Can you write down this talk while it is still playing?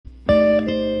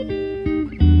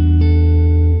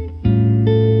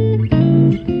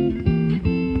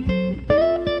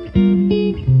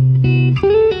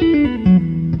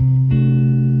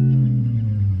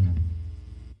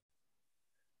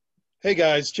Hey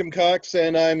guys, Jim Cox,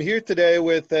 and I'm here today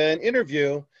with an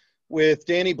interview with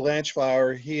Danny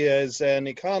Blancheflower. He is an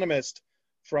economist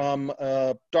from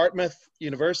Dartmouth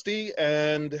University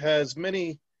and has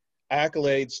many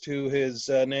accolades to his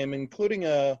name, including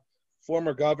a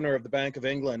former governor of the Bank of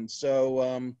England.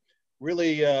 So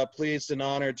really pleased and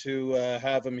honored to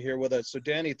have him here with us. So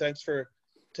Danny, thanks for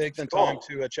taking the time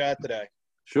to chat today.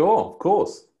 Sure, of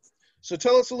course. So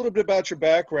tell us a little bit about your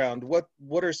background. What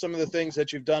are some of the things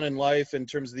that you've done in life in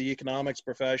terms of the economics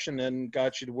profession and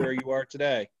got you to where you are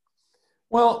today?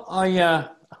 Well, I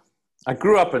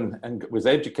grew up and was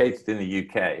educated in the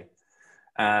UK.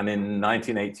 And in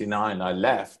 1989, I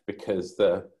left because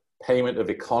the payment of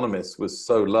economists was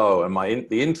so low and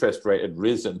the interest rate had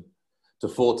risen to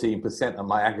 14% and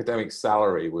my academic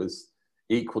salary was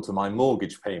equal to my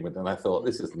mortgage payment. And I thought,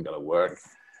 this isn't going to work.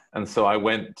 And so I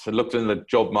went to looked in the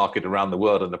job market around the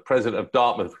world, and the president of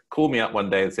Dartmouth called me up one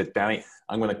day and said, Danny,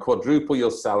 I'm going to quadruple your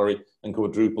salary and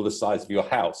quadruple the size of your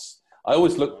house. I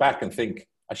always look back and think,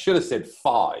 I should have said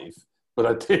 5, but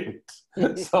I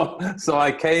didn't. So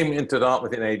I came into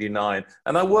Dartmouth in '89,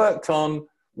 and I worked on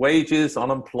wages,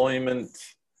 unemployment,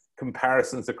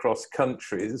 comparisons across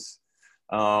countries,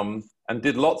 and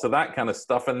did lots of that kind of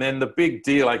stuff. And then the big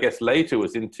deal, I guess, later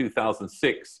was in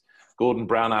 2006. Gordon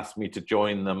Brown asked me to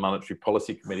join the Monetary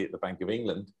Policy Committee at the Bank of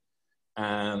England.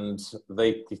 And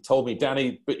he told me,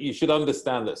 Danny, but you should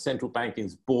understand that central banking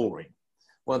is boring.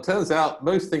 Well, it turns out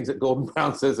most things that Gordon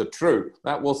Brown says are true.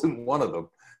 That wasn't one of them.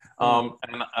 And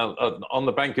on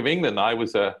the Bank of England, I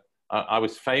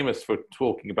was famous for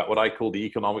talking about what I call the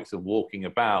economics of walking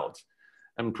about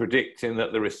and predicting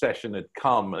that the recession had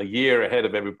come a year ahead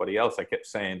of everybody else. I kept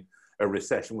saying a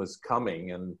recession was coming,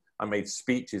 and I made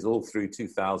speeches all through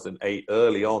 2008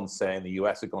 early on saying the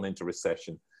US had gone into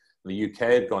recession, the UK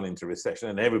had gone into recession,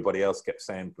 and everybody else kept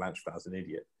saying Blancheflower's an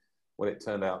idiot. Well, it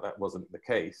turned out that wasn't the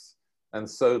case. And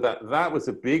so that was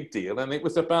a big deal. And it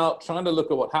was about trying to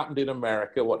look at what happened in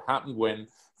America, what happened when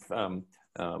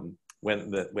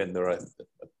there are a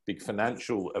big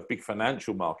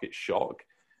financial market shock.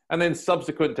 And then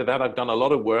subsequent to that, I've done a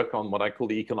lot of work on what I call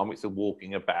the economics of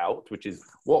walking about, which is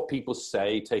what people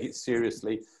say, take it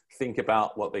seriously, think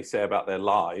about what they say about their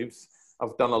lives.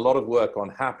 I've done a lot of work on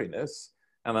happiness.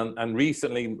 And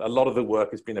recently, a lot of the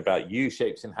work has been about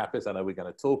U-shapes in happiness. I know we're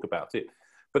going to talk about it.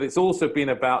 But it's also been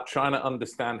about trying to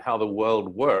understand how the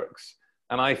world works.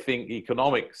 And I think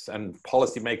economics and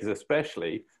policymakers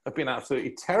especially have been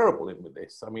absolutely terrible with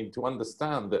this. I mean, to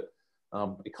understand that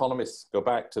economists go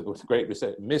back to the Great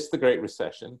Recession, missed the Great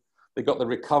Recession. They got the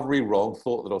recovery wrong,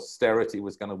 thought that austerity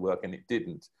was going to work, and it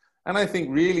didn't. And I think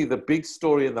really the big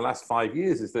story in the last 5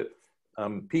 years is that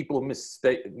people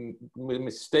were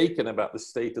mistaken about the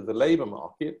state of the labor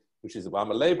market, which is,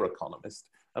 I'm a labor economist,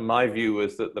 and my view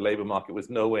was that the labor market was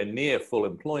nowhere near full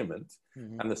employment.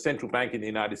 Mm-hmm. And the central bank in the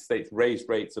United States raised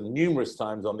rates numerous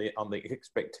times on the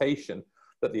expectation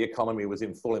that the economy was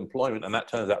in full employment, and that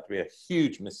turns out to be a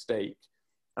huge mistake.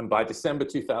 And by December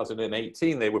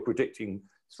 2018, they were predicting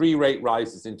 3 rate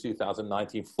rises in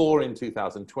 2019, 4 in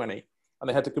 2020, and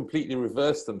they had to completely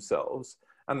reverse themselves.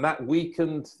 And that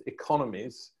weakened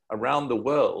economies around the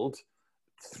world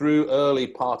through early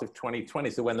part of 2020.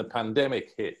 So when the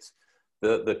pandemic hit,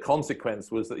 the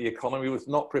consequence was that the economy was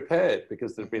not prepared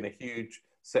because there'd been a huge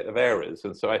set of errors.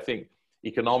 And so I think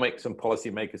economics and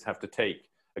policymakers have to take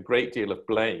a great deal of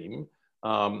blame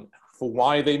for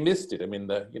why they missed it. I mean,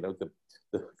 the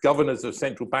governors of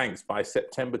central banks by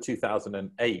September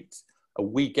 2008, a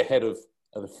week ahead of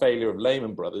the failure of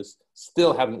Lehman Brothers,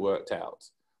 still hadn't worked out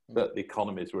that the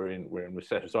economies were in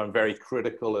recession. So I'm very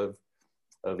critical of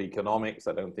economics.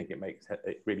 I don't think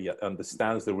it really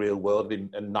understands the real world.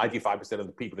 And 95% of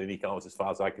the people in economics, as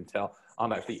far as I can tell,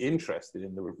 aren't actually interested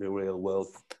in the real world.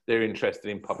 They're interested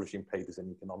in publishing papers in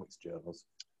economics journals.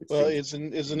 Well,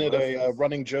 isn't it a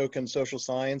running joke in social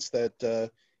science that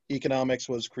economics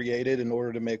was created in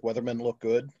order to make weathermen look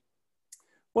good?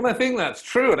 Well, I think that's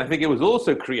true. And I think it was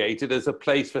also created as a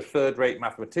place for third-rate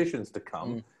mathematicians to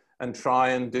come and try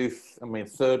and do,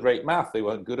 third-rate math. They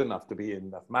weren't good enough to be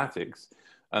in mathematics.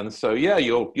 And so, yeah,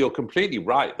 you're completely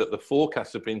right that the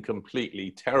forecasts have been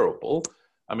completely terrible.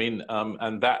 I mean,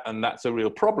 and that's a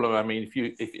real problem. I mean,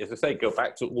 if as I say, go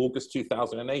back to August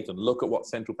 2008 and look at what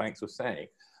central banks were saying,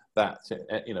 that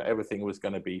everything was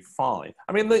going to be fine.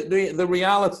 I mean, the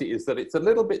reality is that it's a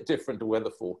little bit different to weather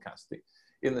forecasting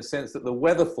in the sense that the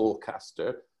weather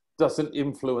forecaster doesn't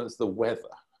influence the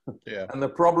weather. Yeah. And the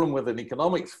problem with an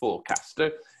economics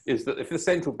forecaster is that if the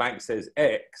central bank says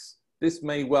X, this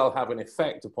may well have an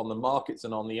effect upon the markets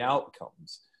and on the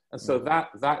outcomes. And so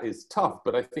that is tough.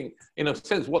 But I think, in a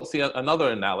sense, what's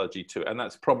another analogy to it? And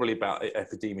that's probably about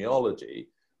epidemiology.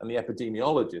 And the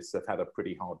epidemiologists have had a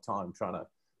pretty hard time trying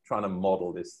to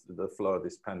model the flow of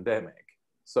this pandemic.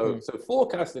 So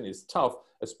forecasting is tough,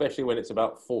 especially when it's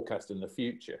about forecasting the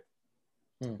future.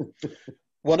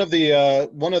 One of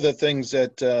the things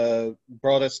that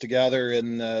brought us together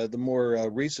in the more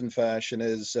recent fashion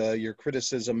is your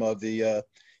criticism of the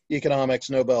Economics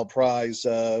Nobel Prize.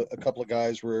 A couple of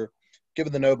guys were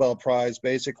given the Nobel Prize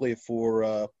basically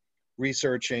for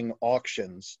researching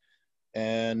auctions,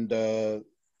 and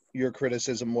your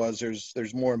criticism was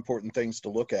there's more important things to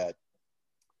look at.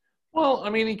 Well, I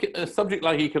mean, a subject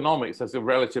like economics has a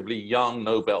relatively young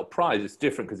Nobel Prize. It's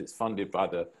different because it's funded by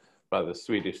the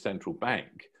Swedish central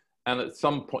bank. And at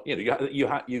some point,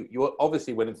 you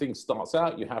obviously, when a thing starts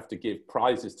out, you have to give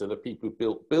prizes to the people who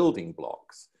built building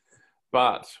blocks.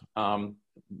 But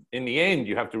in the end,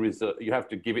 you have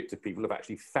to give it to people who've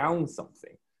actually found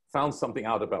something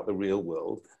out about the real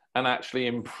world, and actually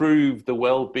improve the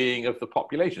well-being of the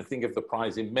population. Think of the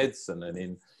prize in medicine and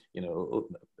in, the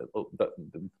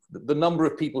number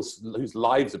of people whose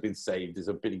lives have been saved is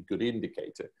a pretty good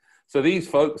indicator. So these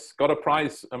folks got a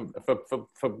prize for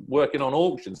working on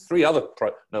auctions. 3 other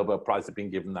Nobel Prizes have been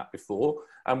given that before.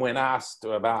 And when asked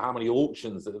about how many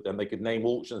auctions, and they could name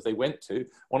auctions they went to,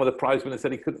 one of the prize winners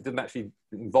said he didn't actually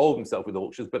involve himself with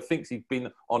auctions, but thinks he'd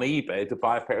been on eBay to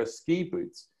buy a pair of ski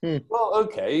boots. Well,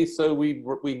 okay, so we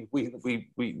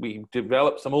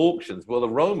developed some auctions. Well, the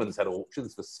Romans had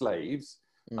auctions for slaves.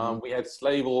 We had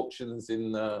slave auctions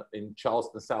in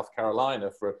Charleston, South Carolina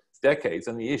for decades.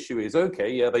 And the issue is,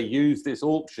 okay, yeah, they used this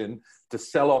auction to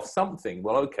sell off something.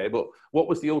 Well, okay, but what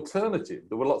was the alternative?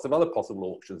 There were lots of other possible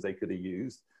auctions they could have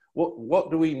used.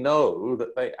 What do we know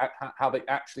that how they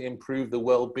actually improved the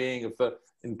well-being of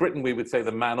in Britain, we would say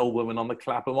the man or woman on the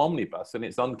Clapham omnibus. And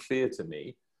it's unclear to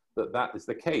me that is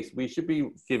the case. We should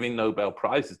be giving Nobel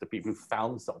Prizes to people who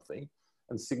found something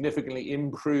and significantly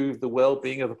improve the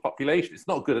well-being of the population. It's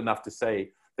not good enough to say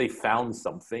they found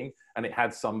something and it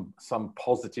had some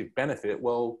positive benefit.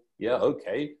 Well, yeah,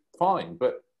 okay, fine,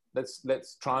 but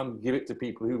let's try and give it to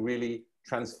people who really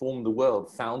transformed the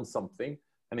world, found something,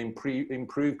 and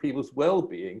improve people's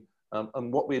well-being.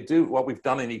 And what we've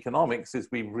done in economics is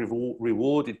we've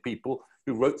rewarded people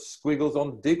who wrote squiggles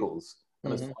on diggles,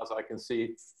 and as far as I can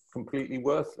see, completely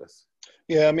worthless.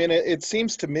 Yeah, I mean, it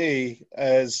seems to me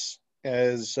as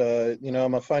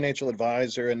I'm a financial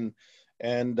advisor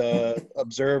and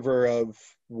observer of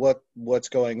what's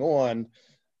going on,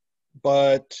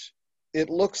 but it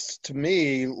looks to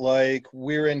me like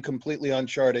we're in completely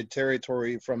uncharted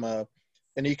territory from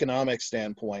an economic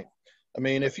standpoint. I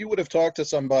mean, if you would have talked to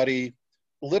somebody,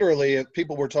 literally, if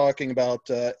people were talking about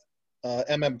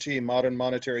MMT, modern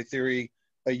monetary theory,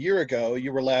 a year ago,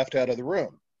 you were laughed out of the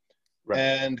room. Right.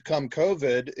 And come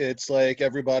COVID, it's like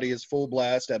everybody is full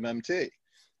blast MMT.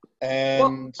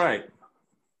 And well, right.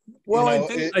 Well,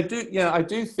 I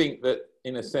do think that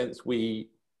in a sense we've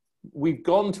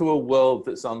gone to a world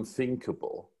that's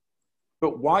unthinkable.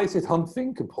 But why is it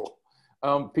unthinkable?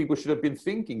 People should have been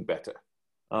thinking better.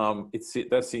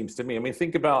 That seems to me. I mean,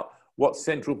 think about what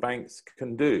central banks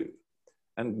can do,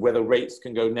 and whether rates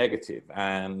can go negative,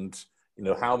 and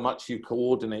how much you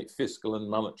coordinate fiscal and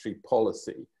monetary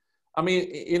policy. I mean,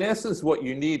 in essence, what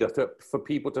you need for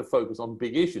people to focus on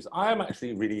big issues. I am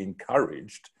actually really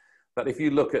encouraged that if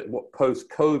you look at what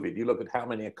post-COVID, you look at how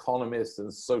many economists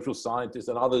and social scientists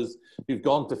and others who've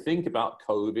gone to think about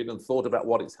COVID and thought about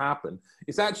what it's happened,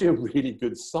 it's actually a really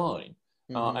good sign.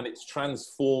 And it's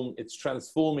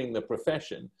transforming the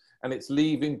profession, and it's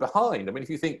leaving behind. I mean, if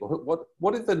you think,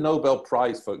 what did the Nobel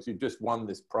Prize folks who just won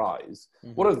this prize,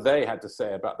 what have they had to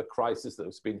say about the crisis that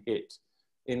has been hit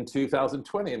in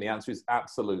 2020? And the answer is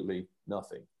absolutely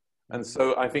nothing. And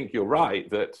so I think you're right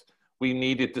that we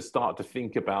needed to start to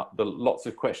think about lots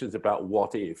of questions about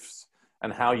what ifs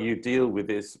and how you deal with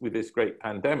this great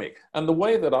pandemic. And the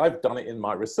way that I've done it in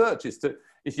my research is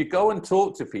you go and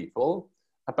talk to people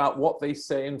about what they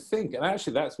say and think. And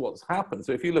actually that's what's happened.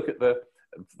 So if you look at the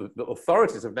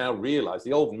authorities have now realized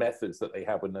the old methods that they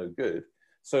had were no good.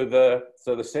 So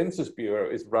the Census Bureau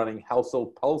is running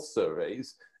household pulse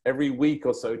surveys every week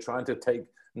or so, trying to take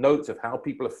notes of how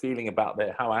people are feeling about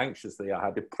how anxious they are,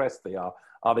 how depressed they are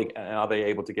they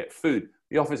able to get food.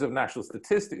 The Office of National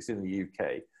Statistics in the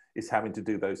UK is having to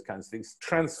do those kinds of things,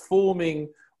 transforming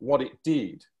what it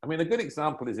did. I mean, a good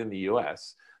example is in the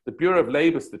US. The Bureau of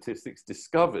Labor Statistics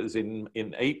discovers in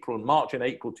March and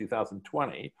April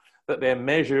 2020 that their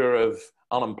measure of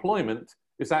unemployment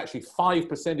is actually 5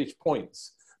 percentage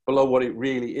points below what it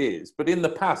really is. But in the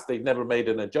past, they've never made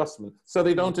an adjustment, so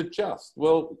they don't adjust.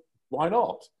 Well, why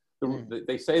not?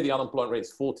 They say the unemployment rate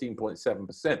is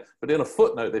 14.7%, but in a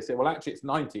footnote, they say, well, actually, it's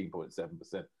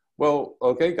 19.7%. Well,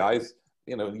 okay, guys,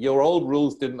 you know, your old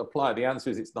rules didn't apply. The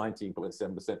answer is it's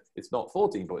 19.7%. It's not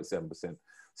 14.7%.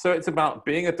 So it's about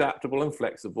being adaptable and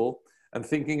flexible and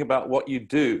thinking about what you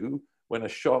do when a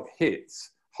shock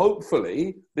hits.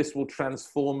 Hopefully, this will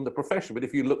transform the profession. But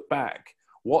if you look back,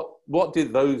 what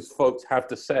did those folks have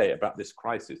to say about this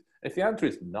crisis? If the answer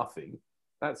is nothing,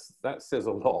 that says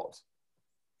a lot.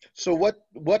 So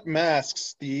what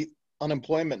masks the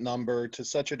unemployment number to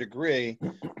such a degree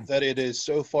that it is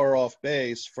so far off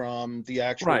base from the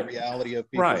actual reality of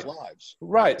people's lives?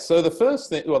 Right. So the first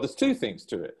thing, well, there's two things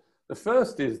to it. The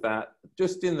first is that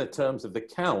just in the terms of the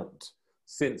count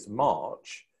since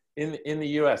March, in the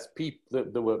US,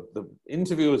 the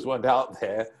interviewers went out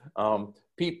there,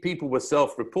 people were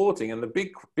self-reporting, and the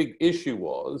big issue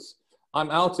was, I'm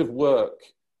out of work,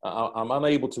 I'm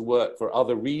unable to work for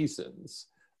other reasons.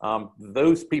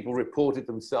 Those people reported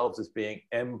themselves as being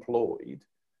employed,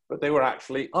 but they were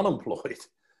actually unemployed.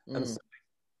 And so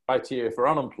criteria for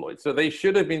unemployed. So they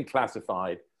should have been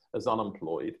classified as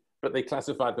unemployed, but they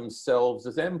classified themselves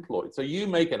as employed. So you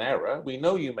make an error. We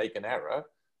know you make an error.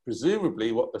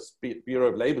 Presumably what the Bureau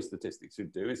of Labor Statistics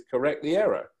would do is correct the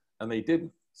error, and they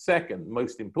didn't. Second,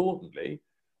 most importantly,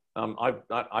 I've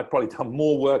probably done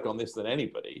more work on this than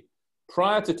anybody.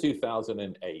 Prior to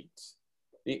 2008,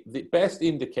 the best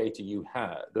indicator you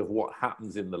had of what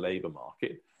happens in the labor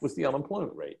market was the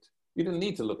unemployment rate. You didn't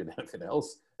need to look at anything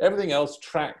else. Everything else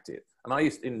tracked it.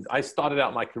 And I started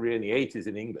out my career in the 80s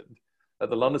in England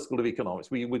at the London School of Economics.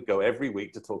 We would go every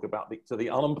week to talk about the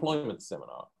unemployment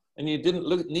seminar. And you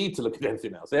didn't need to look at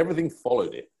anything else. Everything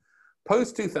followed it.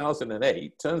 Post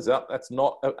 2008, turns out that's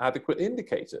not an adequate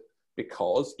indicator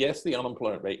because, yes, the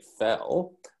unemployment rate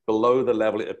fell below the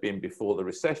level it had been before the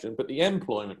recession, but the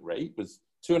employment rate was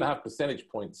 2.5 percentage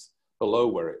points below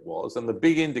where it was. And the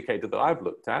big indicator that I've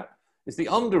looked at is the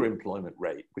underemployment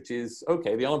rate, which is,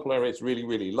 okay, the unemployment rate is really,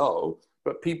 really low,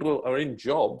 but people are in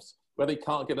jobs where they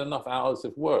can't get enough hours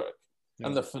of work. Yeah.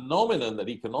 And the phenomenon that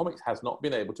economics has not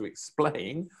been able to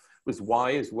explain was,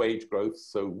 why is wage growth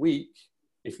so weak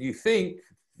if you think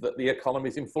that the economy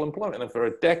is in full employment? And for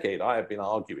a decade, I have been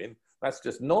arguing that's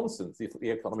just nonsense. If the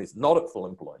economy is not at full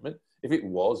employment, if it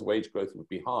was, wage growth would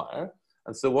be higher.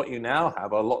 And so what you now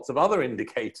have are lots of other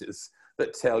indicators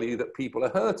that tell you that people are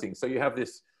hurting. So you have the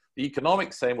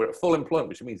economics saying we're at full employment,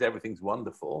 which means everything's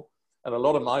wonderful. And a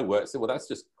lot of my work said, well, that's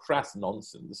just crass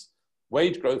nonsense.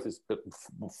 Wage growth is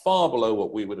far below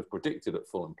what we would have predicted at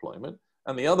full employment.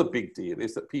 And the other big deal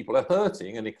is that people are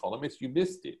hurting, and economists, you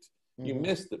missed it. You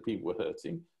missed that people were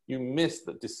hurting. You missed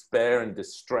that despair and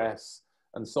distress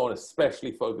and so on,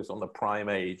 especially focused on the prime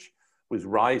age, was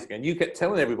rising. And you kept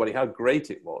telling everybody how great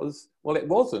it was. Well, it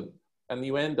wasn't. And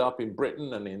you end up in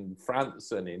Britain and in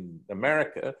France and in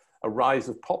America, a rise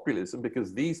of populism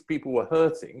because these people were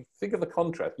hurting. Think of the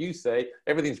contrast. You say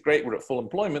everything's great, we're at full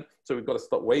employment, so we've got to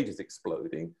stop wages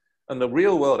exploding. And the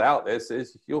real world out there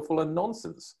says you're full of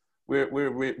nonsense. We're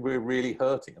really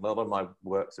hurting. A lot of my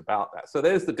work's about that. So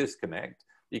there's the disconnect.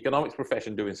 The economics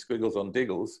profession doing squiggles on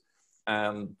diggles,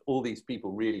 and all these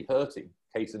people really hurting.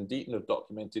 Case and Deaton have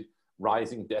documented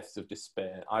rising deaths of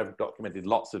despair. I've documented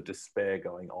lots of despair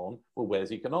going on. Well,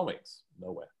 where's economics?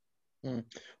 Nowhere.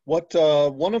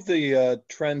 One of the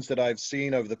trends that I've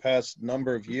seen over the past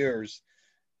number of years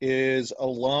is a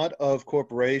lot of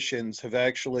corporations have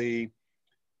actually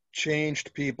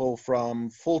changed people from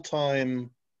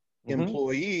full-time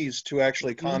employees to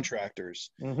actually contractors,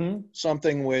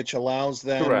 something which allows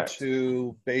them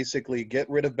to basically get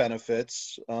rid of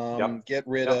benefits, get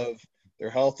rid of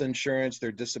their health insurance,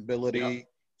 their disability,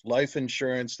 life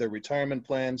insurance, their retirement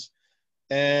plans.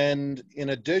 And in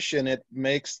addition, it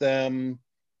makes them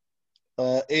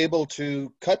able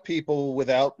to cut people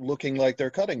without looking like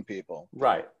they're cutting people.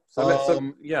 Right. So let's,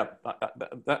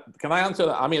 can I answer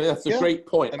that? I mean, that's a great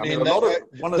point. I mean, a lot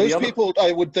of those people,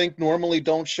 I would think, normally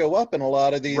don't show up in a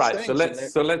lot of these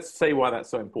things. So let's say why that's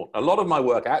so important. A lot of my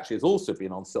work actually has also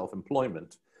been on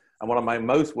self-employment. And one of my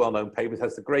most well-known papers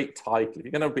has the great title. If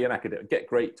you're going to be an academic, get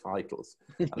great titles.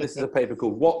 And this is a paper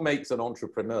called "What Makes an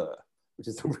Entrepreneur," which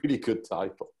is a really good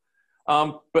title.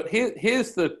 But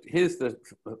here's the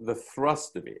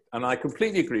thrust of it. And I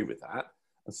completely agree with that.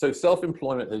 And so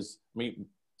self-employment is, I mean,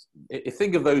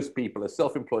 think of those people as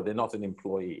self-employed, they're not an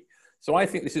employee. So I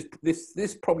think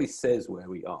this probably says where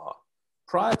we are.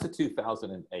 Prior to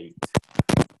 2008,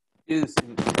 is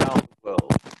in the developed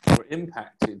world were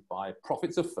impacted by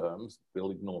profits of firms,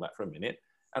 we'll ignore that for a minute,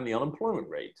 and the unemployment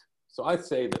rate. So I'd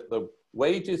say that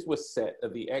wages were set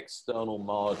at the external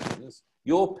margins.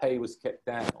 Your pay was kept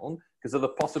down because of the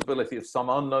possibility of some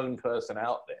unknown person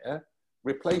out there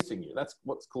replacing you. That's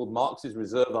what's called Marx's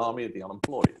reserve army of the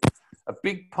unemployed. A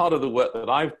big part of the work that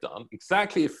I've done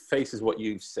exactly faces what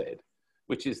you've said,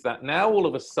 which is that now all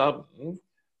of a sudden,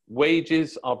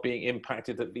 wages are being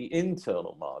impacted at the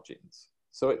internal margins.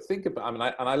 So think about, I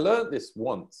mean, I learned this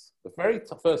once. The very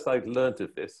first I learned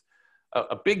of this,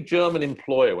 a big German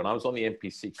employer, when I was on the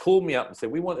NPC, called me up and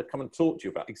said, we want to come and talk to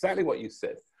you about exactly what you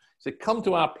said. He said, come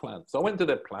to our plant. So I went to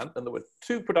their plant, and there were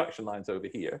 2 production lines over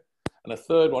here and a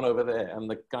 3rd one over there. And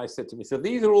the guy said to me, so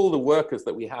these are all the workers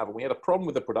that we have. And we had a problem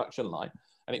with the production line,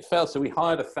 and it failed. So we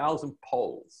hired 1,000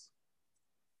 Poles,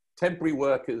 temporary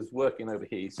workers working over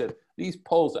here. He said, these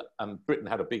Poles, and Britain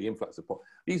had a big influx of Poles.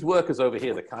 These workers over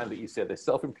here, the kind that you said, they're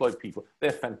self-employed people.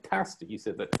 They're fantastic. He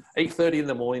said that 8:30 in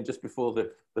the morning, just before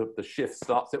the shift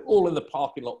starts, they're all in the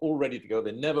parking lot, all ready to go.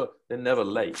 They're never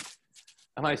late.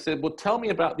 And I said, well, tell me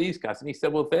about these guys. And he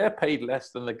said, well, they're paid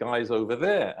less than the guys over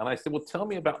there. And I said, well, tell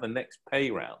me about the next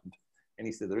pay round. And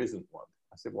he said, there isn't one.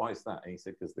 I said, why is that? And he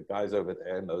said, because the guys over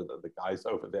there know that the guys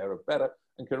over there are better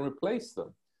and can replace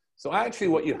them. So actually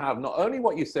what you have, not only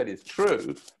what you said is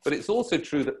true, but it's also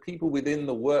true that people within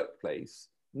the workplace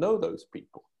know those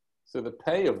people. So the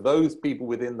pay of those people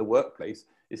within the workplace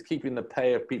is keeping the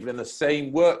pay of people in the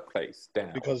same workplace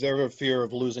down. Because they're a fear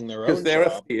of losing their own Because they're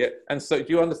job. a fear. And so do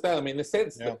you understand? I mean, in the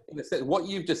sense, Yeah. that, what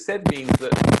you've just said means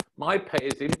that my pay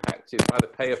is impacted by the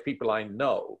pay of people I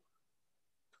know.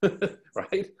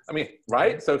 Right? I mean,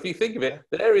 right? So if you think of it,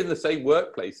 they're in the same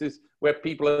workplaces where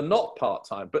people are not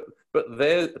part-time, but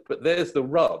there's the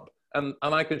rub. And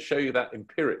I can show you that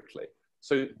empirically.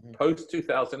 So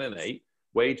post-2008,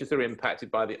 wages are impacted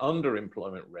by the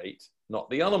underemployment rate, not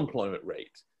the unemployment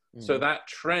rate. So that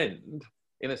trend,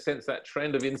 in a sense, that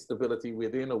trend of instability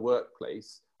within a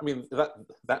workplace, I mean,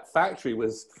 that factory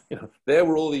was, you know, there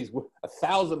were all these,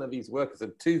 1,000 of these workers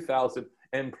and 2,000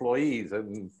 employees,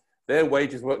 and their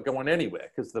wages weren't going anywhere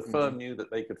because the firm knew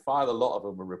that they could fire a lot of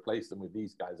them and replace them with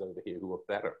these guys over here who were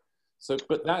better. So,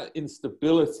 but that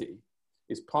instability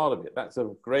is part of it. That's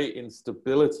a great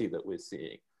instability that we're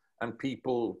seeing. And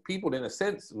people, in a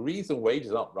sense, the reason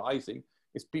wages aren't rising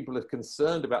is people are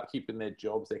concerned about keeping their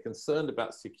jobs. They're concerned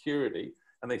about security.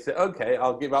 And they say, okay,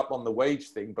 I'll give up on the wage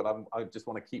thing, but I just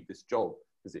want to keep this job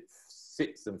because it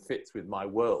sits and fits with my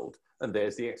world. And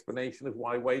there's the explanation of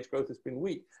why wage growth has been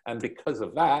weak. And because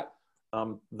of that,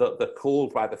 the call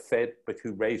by the Fed,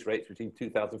 who raised rates between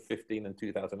 2015 and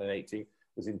 2018,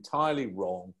 was entirely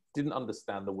wrong, didn't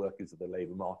understand the workings of the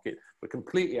labor market, were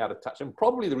completely out of touch. And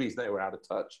probably the reason they were out of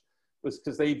touch was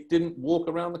because they didn't walk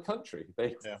around the country.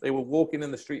 They were walking in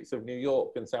the streets of New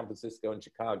York and San Francisco and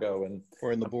Chicago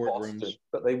or in the boardrooms.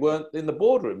 But they weren't in the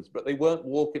boardrooms, but they weren't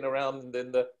walking around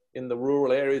in the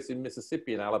rural areas in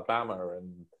Mississippi and Alabama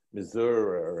and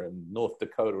Missouri and North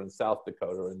Dakota and South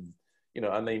Dakota, and you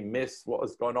know, and they missed what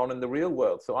was going on in the real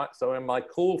world. So in my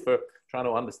call for trying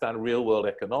to understand real world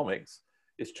economics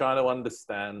is trying to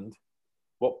understand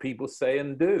what people say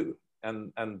and do,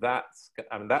 and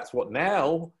that's what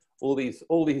now all these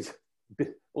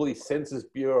Census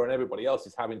Bureau and everybody else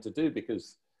is having to do,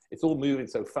 because it's all moving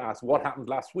so fast. What happened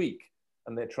last week?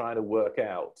 And they're trying to work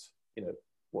out, you know,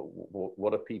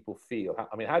 what do people feel?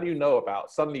 I mean, how do you know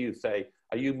about, suddenly you say,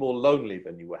 are you more lonely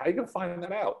than you were? How are you going to find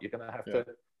that out? You're going to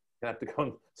have to go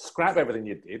and scrap everything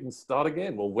you did and start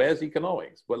again. Well, where's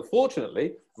economics? Well,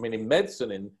 fortunately, I mean, in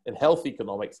medicine, in health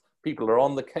economics, people are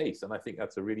on the case. And I think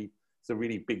that's a really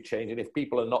big change. And if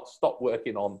people are not stopped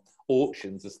working on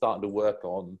auctions and starting to work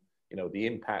on, you know, the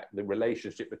impact, the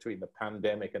relationship between the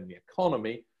pandemic and the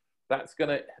economy, that's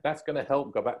gonna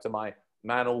help. Go back to my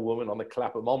man or woman on the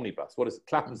Clapham omnibus. What is it?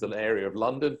 Clapham's an area of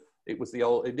London. It was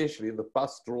initially the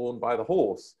bus drawn by the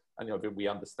horse. And, you know, we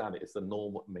understand it. It's the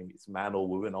normal, I mean, it's man or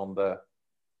woman on the,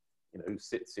 you know, who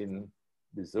sits in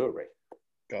Missouri.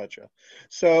 Gotcha.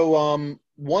 So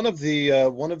one of the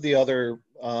other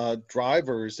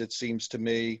drivers, it seems to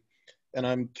me, and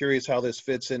I'm curious how this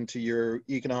fits into your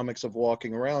economics of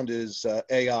walking around, is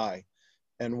AI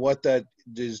and what that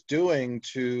is doing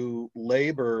to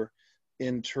labor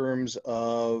in terms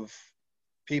of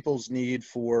people's need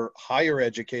for higher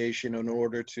education in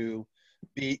order to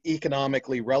be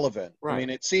economically relevant. Right. I mean,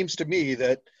 it seems to me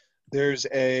that there's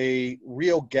a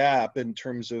real gap in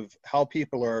terms of how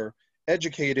people are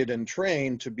educated and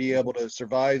trained to be able to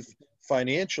survive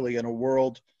financially in a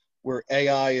world where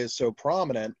AI is so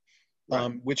prominent,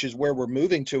 which is where we're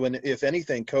moving to. And if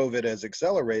anything, COVID has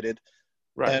accelerated.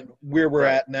 And where we're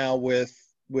at now with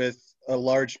a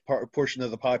large portion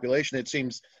of the population, it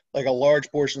seems like a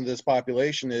large portion of this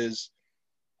population is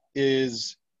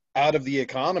out of the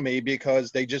economy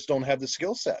because they just don't have the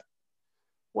skill set.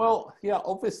 Well, yeah,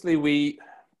 obviously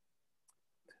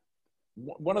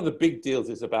one of the big deals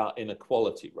is about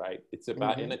inequality, right? It's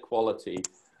about inequality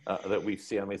that we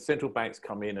see. I mean, central banks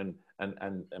come in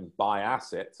and buy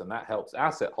assets, and that helps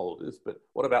asset holders. But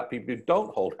what about people who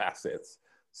don't hold assets?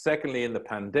 Secondly, in the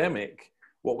pandemic,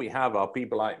 what we have are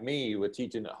people like me who are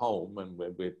teaching at home and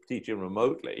we're teaching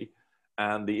remotely.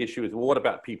 And the issue is, well, what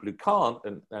about people who can't?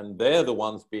 And they're the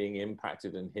ones being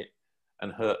impacted and hit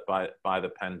and hurt by the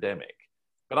pandemic.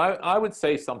 But I would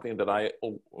say something that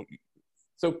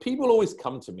so people always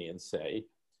come to me and say,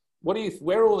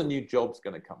 where are all the new jobs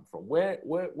going to come from?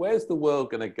 Where's the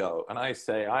world going to go? And I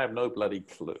say, I have no bloody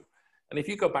clue. And if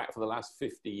you go back for the last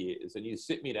 50 years and you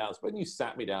sit me down, when you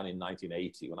sat me down in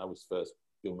 1980, when I was first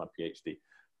doing my PhD,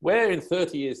 where in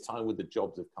 30 years' time would the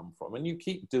jobs have come from? And you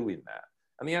keep doing that.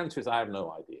 And the answer is, I have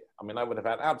no idea. I mean, I would have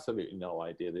had absolutely no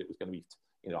idea that it was going to be,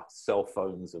 cell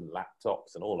phones and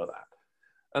laptops and all of that.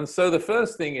 And so the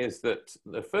first thing is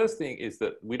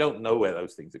that we don't know where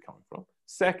those things are coming from.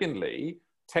 Secondly,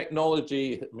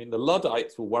 technology. I mean, the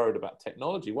Luddites were worried about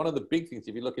technology. One of the big things,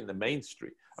 if you look in the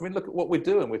mainstream, I mean, look at what we're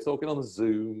doing. We're talking on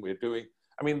Zoom. It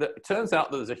turns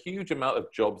out that there's a huge amount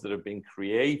of jobs that have been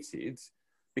created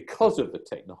because of the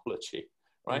technology,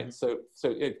 right? So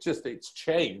it's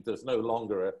changed. There's no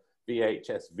longer a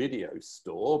VHS video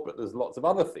store, but there's lots of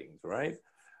other things, right?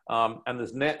 And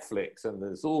there's Netflix and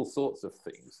there's all sorts of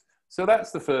things. So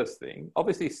that's the first thing.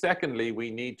 Obviously, secondly,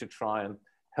 we need to try and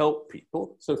help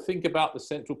people. So think about the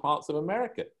central parts of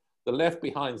America. The left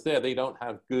behinds there, they don't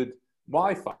have good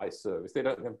Wi-Fi service. They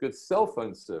don't have good cell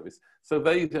phone service. So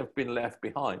they have been left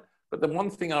behind. But the one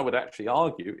thing I would actually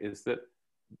argue is that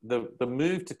the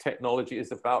move to technology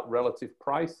is about relative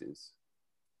prices.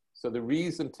 So the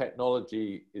reason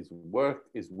technology is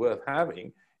worth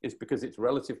having is because its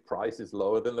relative price is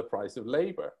lower than the price of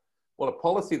labor. Well, a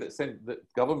policy that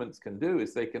governments can do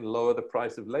is they can lower the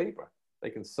price of labor. They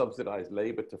can subsidize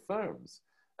labor to firms.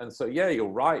 And so, yeah, you're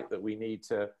right that we need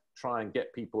to try and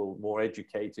get people more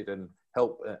educated and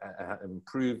help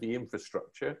improve the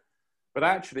infrastructure. But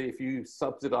actually, if you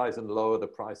subsidize and lower the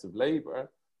price of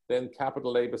labor, then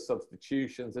capital labor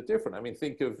substitutions are different. I mean,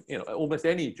 think of, almost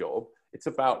any job, it's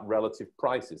about relative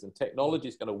prices, and technology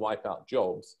is going to wipe out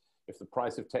jobs if the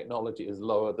price of technology is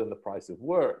lower than the price of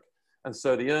work. And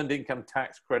so the earned income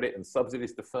tax credit and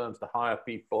subsidies to firms to hire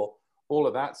people, all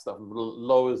of that stuff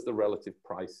lowers the relative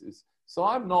prices. So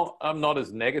I'm not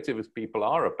as negative as people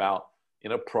are about,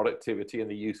 productivity and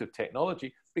the use of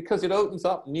technology, because it opens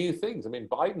up new things. I mean,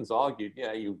 Biden's argued,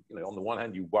 on the one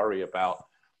hand, you worry about,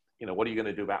 what are you going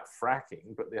to do about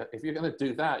fracking? But if you're going to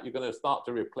do that, you're going to start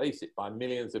to replace it by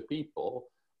millions of people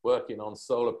working on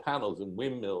solar panels and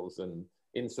windmills and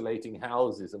insulating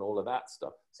houses and all of that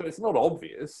stuff. So it's not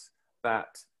obvious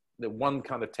that the one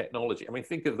kind of technology. I mean,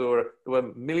 think of there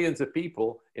were millions of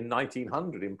people in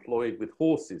 1900 employed with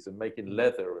horses and making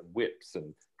leather and whips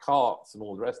and carts and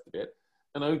all the rest of it.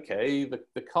 And okay,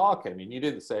 the car came in. You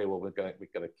didn't say, well, we're going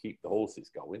to keep the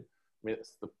horses going. I mean,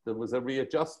 there was a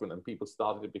readjustment, and people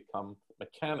started to become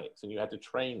mechanics, and you had to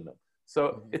train them.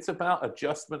 So it's about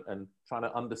adjustment and trying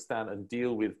to understand and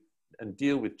deal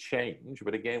with change.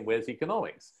 But again, where's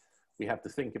economics? We have to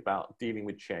think about dealing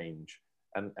with change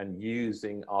and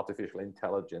using artificial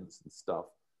intelligence and stuff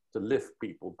to lift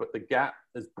people. But the gap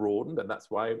has broadened, and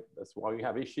that's why we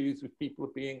have issues with people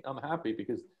being unhappy,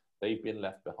 because they've been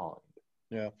left behind.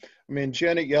 Yeah. I mean,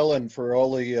 Janet Yellen, for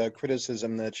all the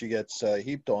criticism that she gets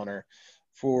heaped on her,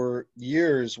 for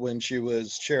years when she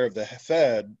was chair of the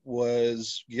Fed,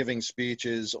 was giving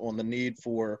speeches on the need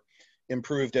for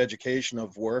improved education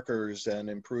of workers and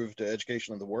improved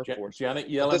education of the workforce. Janet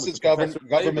Yellen. This is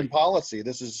government policy.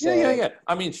 This is yeah.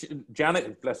 I mean,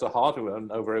 Janet, bless her heart, who I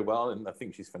know very well, and I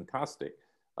think she's fantastic.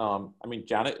 I mean,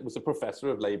 Janet was a professor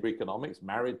of labor economics,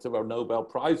 married to a Nobel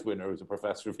Prize winner who's a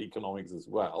professor of economics as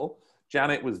well.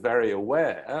 Janet was very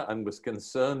aware and was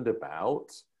concerned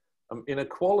about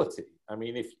inequality. I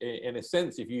mean, if in a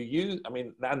sense, if you use, I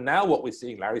mean, now what we're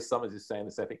seeing, Larry Summers is saying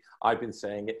the same thing. I've been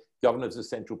saying it. Governors of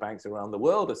central banks around the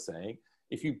world are saying,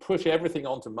 if you push everything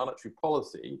onto monetary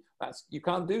policy, you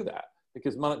can't do that,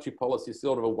 because monetary policy is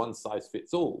sort of a one size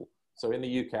fits all. So in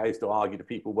the UK, I used to argue to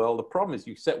people, well, the problem is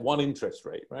you set one interest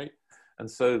rate, right? And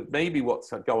so maybe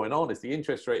what's going on is the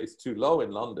interest rate is too low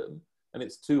in London and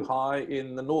it's too high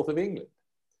in the north of England.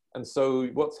 And so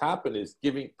what's happened is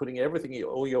putting everything,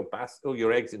 all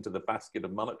your eggs into the basket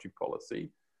of monetary policy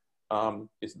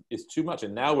is too much.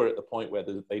 And now we're at the point where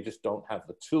they just don't have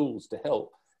the tools to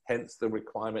help. Hence the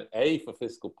requirement, A, for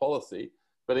fiscal policy,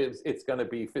 but it's going to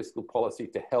be fiscal policy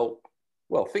to help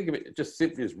well, think of it just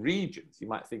simply as regions. You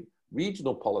might think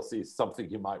regional policy is something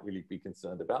you might really be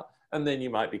concerned about. And then you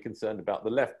might be concerned about the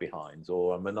left behinds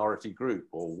or a minority group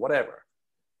or whatever.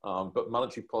 But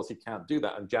monetary policy can't do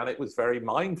that. And Janet was very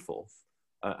mindful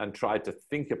and tried to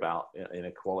think about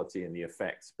inequality and the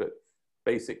effects. But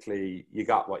basically, you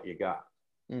got what you got.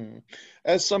 Mm.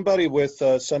 As somebody with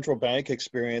central bank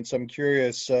experience, I'm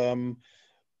curious,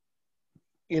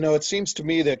 it seems to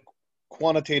me that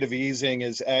quantitative easing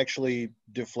is actually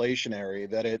deflationary,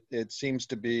 that it seems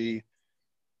to be,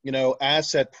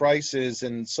 asset prices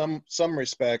in some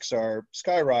respects are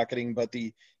skyrocketing, but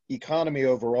the economy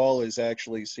overall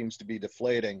seems to be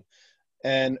deflating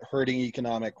and hurting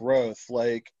economic growth.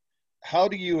 Like, how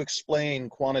do you explain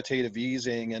quantitative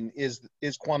easing, and is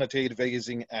quantitative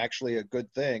easing actually a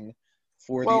good thing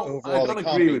for the overall economy? I don't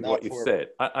agree with what you've said.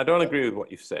 I don't agree with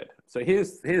what you've said. So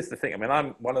here's the thing. I mean,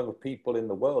 I'm one of the people in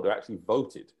the world who actually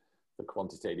voted for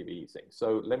quantitative easing.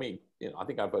 So let me, I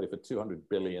think I voted for $200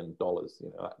 billion.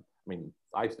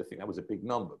 I used to think that was a big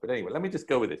number. But anyway, let me just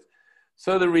go with this.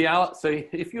 So the reality, so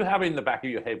if you have in the back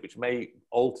of your head, which may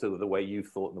alter the way you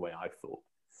thought and the way I thought,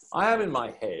 I have in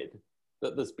my head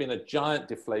that there's been a giant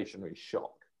deflationary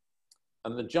shock.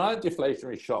 And the giant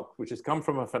deflationary shock, which has come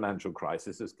from a financial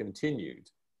crisis, has continued.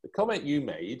 The comment you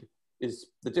made is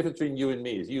the difference between you and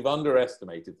me is you've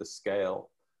underestimated the scale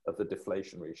of the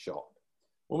deflationary shock.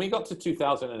 When we got to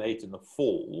 2008 in the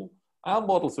fall, our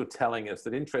models were telling us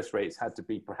that interest rates had to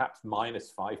be perhaps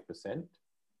minus 5%.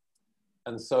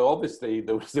 And so obviously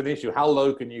there was an issue. How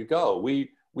low can you go?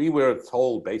 We were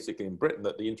told basically in Britain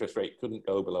that the interest rate couldn't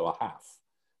go below a half.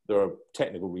 There are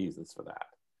technical reasons for that.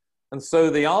 And so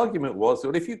the argument was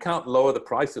that if you can't lower the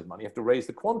price of money, you have to raise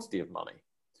the quantity of money.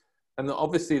 And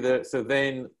obviously, so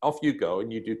then off you go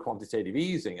and you do quantitative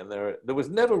easing. And there was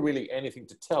never really anything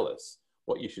to tell us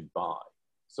what you should buy.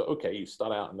 So, okay, you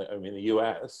start out in the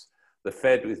US, the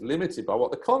Fed is limited by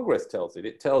what the Congress tells it.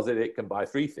 It tells it it can buy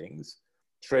three things: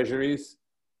 treasuries,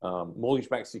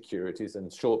 mortgage-backed securities,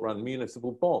 and short-run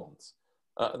municipal bonds.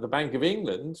 The Bank of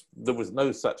England, there was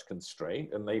no such constraint,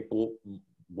 and they bought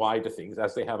wider things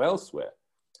as they have elsewhere.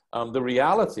 The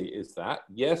reality is that,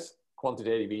 yes,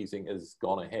 quantitative easing has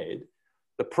gone ahead.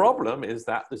 The problem is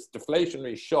that this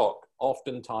deflationary shock,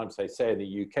 oftentimes, they say in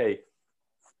the UK,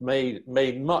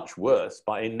 made much worse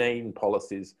by inane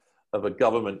policies of a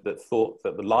government that thought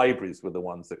that the libraries were the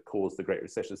ones that caused the Great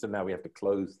Recession, so now we have to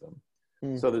close them.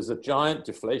 So there's a giant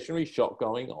deflationary shock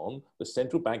going on. The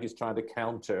central bank is trying to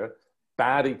counter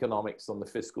bad economics on the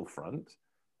fiscal front,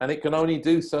 and it can only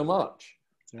do so much.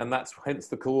 And that's hence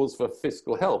the cause for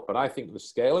fiscal help. But I think the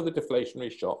scale of the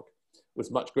deflationary shock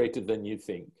was much greater than you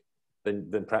think,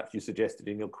 than perhaps you suggested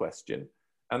in your question.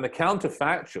 And the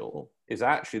counterfactual is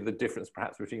actually the difference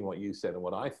perhaps between what you said and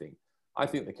what I think. I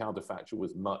think the counterfactual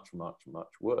was much, much,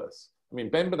 much worse. I mean,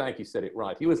 Ben Bernanke said it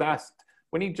right. He was asked,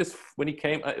 when he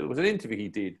came, it was an interview he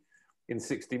did in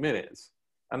 60 Minutes.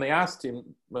 And they asked him,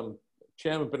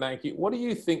 Chairman Bernanke, what do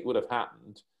you think would have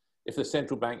happened if the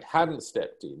central bank hadn't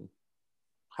stepped in,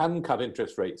 hadn't cut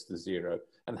interest rates to zero,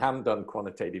 and hadn't done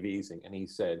quantitative easing? And he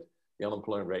said the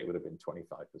unemployment rate would have been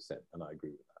 25%. And I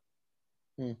agree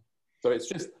with that. So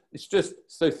it's just,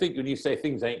 so think when you say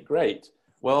things ain't great,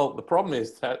 well, the problem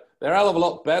is that they're a hell of a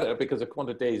lot better because of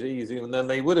quantitative easing than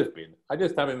they would have been. I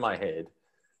just have in my head,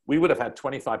 we would have had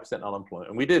 25% unemployment,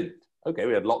 and we didn't. Okay,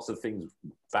 we had lots of things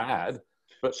bad.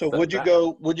 But so would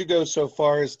you go so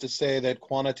far as to say that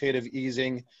quantitative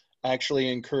easing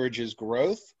actually encourages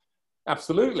growth?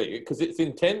 Absolutely, because it's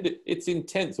intended. It's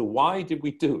intent. So why did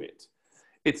we do it?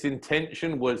 Its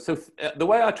intention was, so the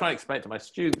way I try to explain it to my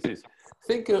students is,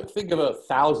 think of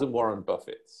 1,000 Warren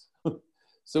Buffetts.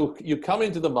 So you come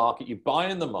into the market, you buy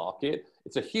in the market.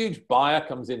 It's a huge buyer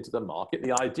comes into the market.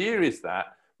 The idea is that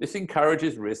this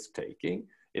encourages risk taking.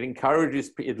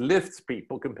 It lifts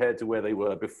people compared to where they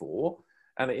were before,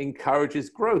 and it encourages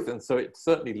growth. And so it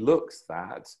certainly looks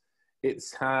that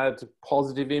it's had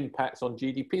positive impacts on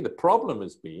GDP. The problem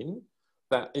has been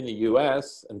that in the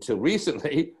US, until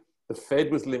recently, the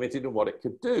Fed was limited in what it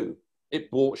could do.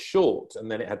 It bought short, and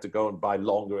then it had to go and buy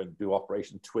longer and do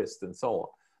Operation Twist and so on.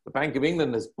 The Bank of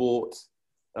England has bought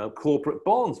corporate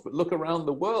bonds, but look around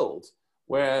the world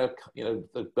where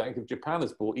the Bank of Japan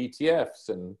has bought ETFs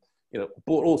and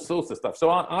bought all sorts of stuff. So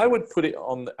I would put it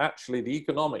on actually the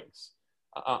economics.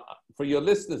 For your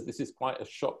listeners, this is quite a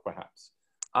shock perhaps.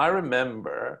 I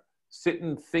remember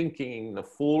sitting thinking in the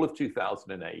fall of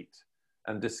 2008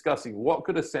 and discussing what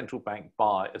could a central bank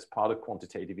buy as part of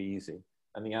quantitative easing.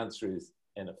 And the answer is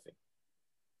anything.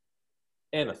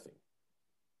 Anything,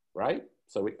 right?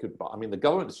 So it could buy, I mean, the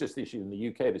government has just issued in the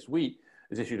UK this week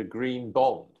has issued a green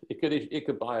bond. It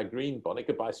could buy a green bond. It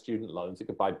could buy student loans. It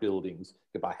could buy buildings.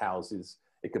 It could buy houses.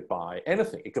 It could buy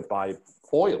anything. It could buy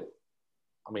oil.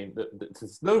 I mean,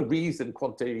 there's no reason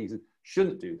quantitative easing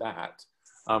shouldn't do that.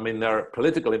 I mean, there are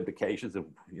political implications of,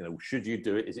 you know, should you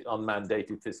do it? Is it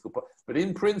unmandated fiscal? But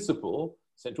in principle,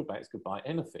 central banks could buy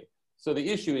anything. So the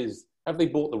issue is, have they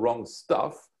bought the wrong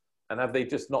stuff? And have they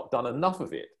just not done enough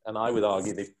of it? And I would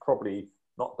argue they've probably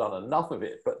not done enough of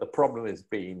it. But the problem has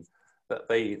been that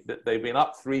they've been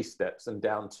up 3 steps and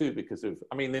down 2 because of,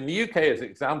 I mean, in the UK, as an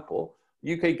example,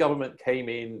 UK government came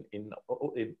in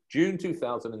June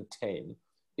 2010,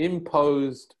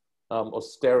 imposed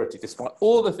austerity. Despite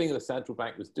all the things the central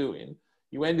bank was doing,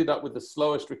 you ended up with the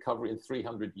slowest recovery in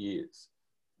 300 years.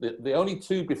 The only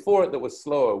 2 before it that were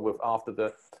slower were after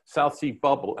the South Sea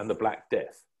bubble and the Black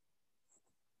Death.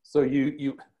 So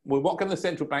well, what can the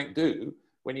central bank do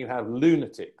when you have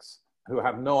lunatics who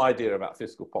have no idea about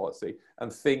fiscal policy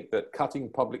and think that cutting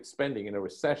public spending in a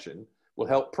recession will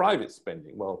help private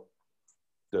spending? Well,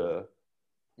 duh.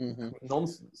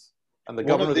 Nonsense. And the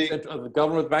governor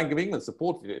of the Bank of England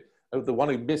supported it, the one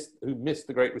who missed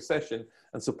the Great Recession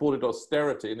and supported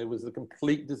austerity, and it was a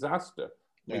complete disaster.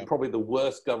 I mean, probably the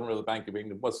worst governor of the Bank of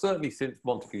England, well, certainly since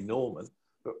Montague Norman,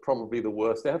 but probably the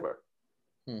worst ever.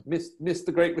 Missed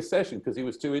the Great Recession because he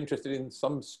was too interested in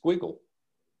some squiggle.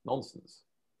 Nonsense.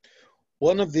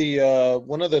 One of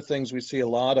the things we see a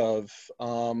lot of,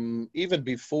 even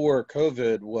before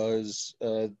COVID, was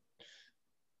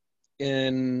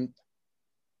in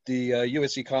the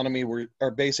U.S. economy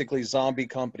are basically zombie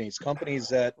companies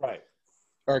that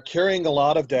are carrying a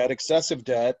lot of debt, excessive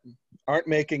debt, aren't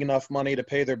making enough money to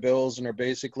pay their bills, and are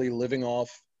basically living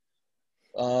off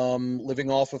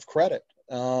of credit.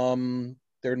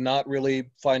 They're not really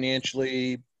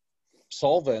financially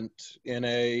solvent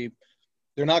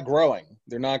they're not growing,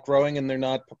 and they're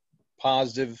not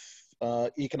positive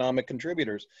economic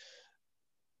contributors.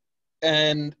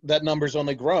 And that number's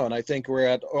only grown. I think we're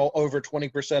at over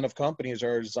 20% of companies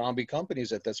are zombie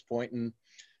companies at this point. And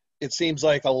it seems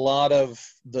like a lot of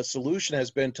the solution has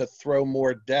been to throw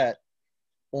more debt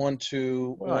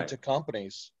onto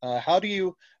companies. How do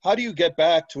you get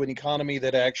back to an economy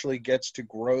that actually gets to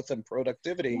growth and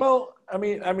productivity? Well, I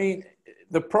mean,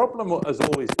 the problem has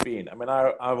always been, I mean,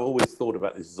 I've always thought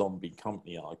about this zombie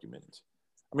company argument.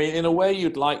 I mean, in a way,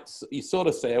 you sort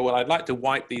of say, well, I'd like to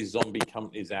wipe these zombie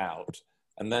companies out,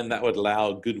 and then that would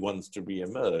allow good ones to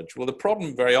re-emerge. Well, the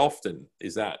problem very often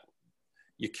is that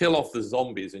you kill off the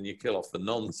zombies and you kill off the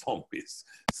non-zombies.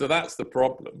 So that's the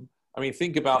problem. I mean,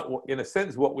 think about, in a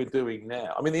sense, what we're doing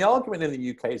now. I mean, the argument in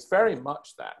the UK is very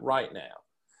much that right now,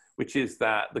 which is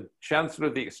that the Chancellor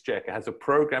of the Exchequer has a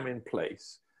program in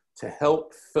place to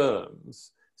help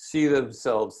firms see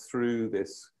themselves through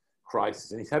this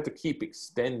crisis, and he's had to keep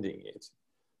extending it.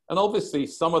 And obviously,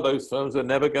 some of those firms are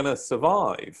never going to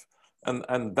survive.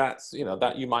 And that's, you know,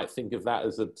 that you might think of that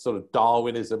as a sort of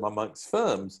Darwinism amongst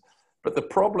firms. But the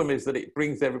problem is that it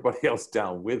brings everybody else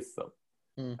down with them.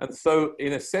 And so,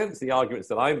 in a sense, the arguments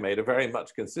that I've made are very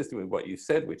much consistent with what you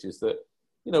said, which is that,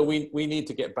 you know, we need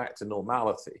to get back to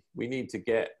normality. We need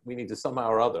to somehow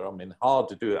or other, I mean, hard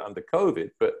to do it under COVID,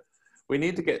 but we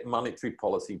need to get monetary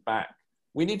policy back.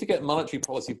 We need to get monetary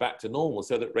policy back to normal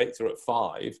so that rates are at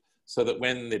 5, so that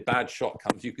when the bad shock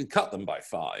comes, you can cut them by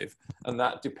 5. And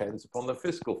that depends upon the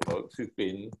fiscal folks who've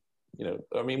been, you know,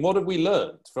 I mean, what have we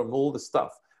learned from all the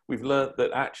stuff? We've learned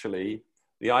that actually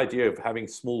the idea of having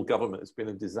small government has been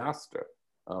a disaster.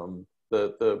 What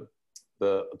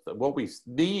we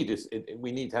need is,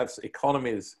 we need to have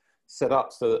economies set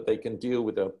up so that they can deal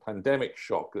with a pandemic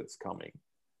shock that's coming.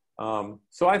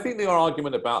 So I think the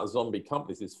argument about zombie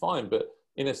companies is fine, but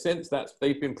in a sense,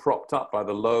 they've been propped up by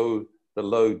the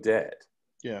low debt.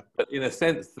 Yeah. But in a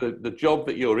sense, the job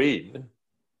that you're in,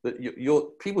 that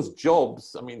your people's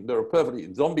jobs, I mean, there are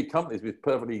perfectly zombie companies with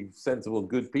perfectly sensible,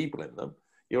 good people in them.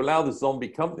 You allow the zombie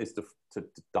companies to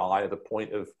die at the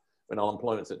point of when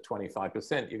unemployment's at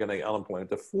 25%, you're going to get unemployment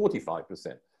to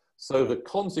 45%. So the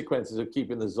consequences of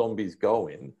keeping the zombies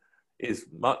going is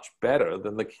much better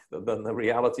than the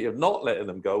reality of not letting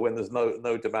them go when there's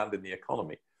no demand in the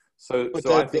economy. So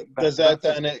I think does that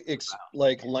then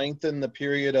like lengthen the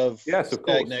period of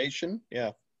stagnation? Course.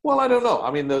 Yeah. Well, I don't know.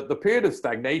 I mean, the period of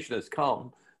stagnation has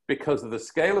come because of the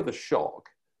scale of the shock.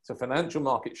 So financial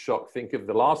market shock, think of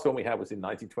the last one we had was in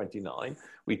 1929.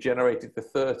 We generated the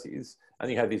 30s, and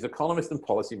you had these economists and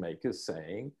policymakers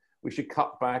saying we should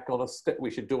cut back on we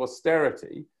should do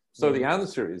austerity. So the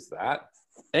answer is that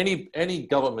any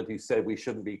government who said we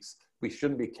shouldn't be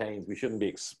Keynes, we shouldn't be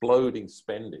exploding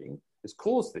spending, has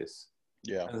caused this.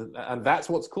 Yeah. And that's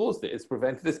what's caused it. It's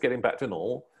prevented us getting back to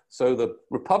normal. So the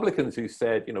Republicans who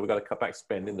said, you know, we've got to cut back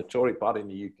spending, the Tory party in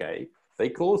the UK, they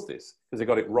caused this because they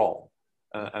got it wrong.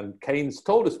 And Keynes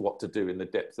told us what to do in the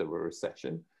depths of a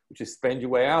recession, which is spend your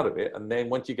way out of it. And then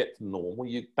once you get to normal,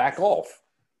 you back off.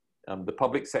 The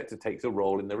public sector takes a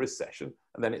role in the recession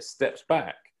and then it steps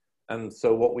back. And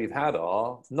so what we've had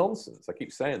are nonsense. I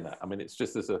keep saying that. I mean, it's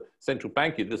just as a central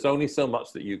banker, there's only so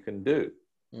much that you can do.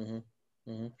 Mm-hmm.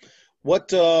 Mm-hmm.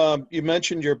 What you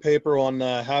mentioned your paper on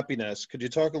happiness. Could you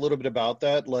talk a little bit about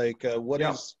that? Like, what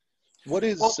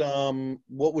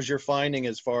was your finding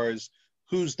as far as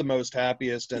who's the most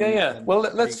happiest? And, and well,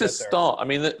 let's just start. I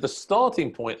mean, the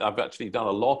starting point I've actually done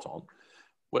a lot on.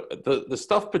 The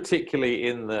stuff particularly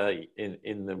in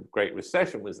the Great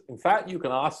Recession was, in fact, you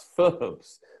can ask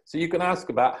firms. So you can ask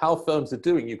about how firms are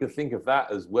doing. You can think of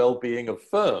that as well-being of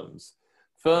firms.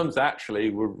 Firms actually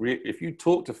were, if you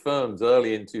talk to firms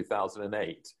early in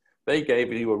 2008, they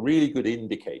gave you a really good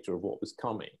indicator of what was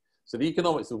coming. So the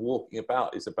economics of walking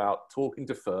about is about talking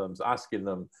to firms, asking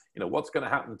them, you know, what's going to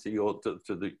happen to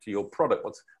your product?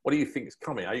 What do you think is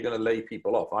coming? Are you going to lay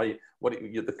people off?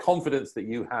 The confidence that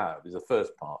you have is the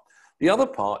first part. The other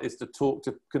part is to talk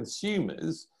to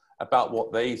consumers about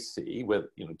what they see. Where,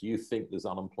 you know, do you think there's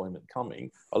unemployment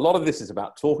coming? A lot of this is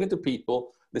about talking to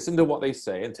people, listening to what they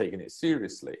say, and taking it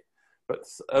seriously. But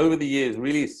over the years,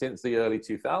 really since the early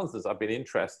 2000s, I've been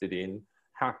interested in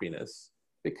happiness.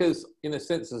 Because in a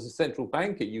sense, as a central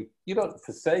banker, you don't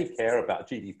per se care about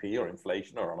GDP or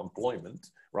inflation or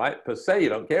unemployment, right? Per se, you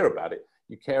don't care about it.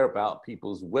 You care about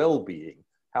people's well-being,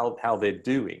 how they're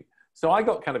doing. So I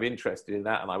got kind of interested in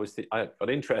that, and I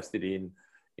got interested in,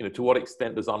 you know, to what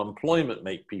extent does unemployment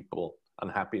make people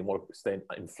unhappy and what extent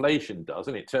inflation does.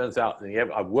 And it turns out that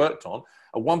I've worked on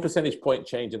a 1 percentage point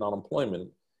change in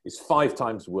unemployment is 5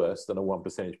 times worse than a 1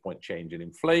 percentage point change in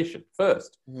inflation,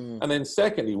 first. And then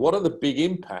secondly, what are the big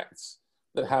impacts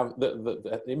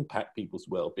that impact people's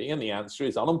well-being? And the answer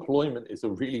is unemployment is a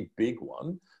really big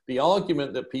one. The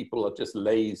argument that people are just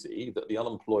lazy, that the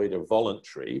unemployed are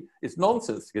voluntary, is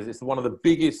nonsense, because it's one of the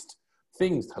biggest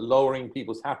things to lowering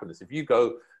people's happiness. If you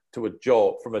go to a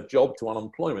job, from a job to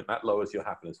unemployment, that lowers your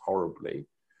happiness horribly.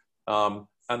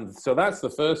 And so that's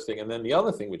the first thing. And then the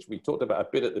other thing, which we talked about a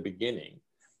bit at the beginning,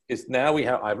 is now I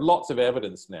have lots of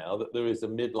evidence now that there is a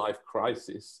midlife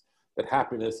crisis, that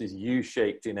happiness is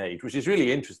U-shaped in age, which is really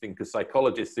interesting because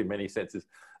psychologists in many senses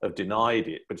have denied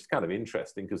it, but it's kind of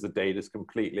interesting because the data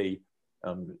completely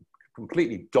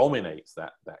dominates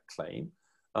that claim.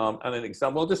 And an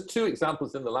example, well, just 2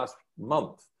 examples in the last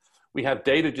month. We had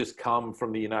data just come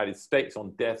from the United States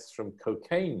on deaths from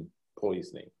cocaine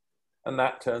poisoning, and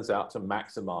that turns out to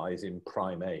maximize in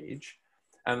prime age.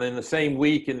 And then the same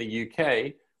week in the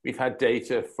UK, we've had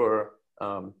data for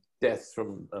deaths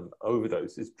from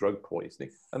overdoses, drug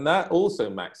poisoning, and that also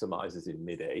maximizes in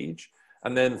mid-age.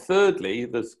 And then thirdly,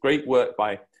 there's great work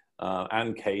by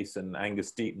Anne Case and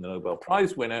Angus Deaton, the Nobel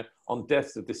Prize winner, on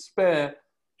deaths of despair,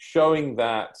 showing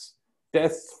that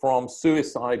deaths from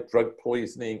suicide, drug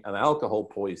poisoning, and alcohol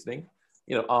poisoning,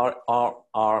 you know,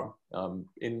 are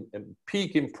in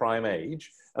peak in prime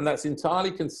age, and that's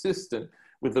entirely consistent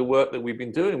with the work that we've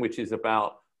been doing, which is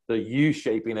about the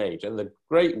U-shaping age. And the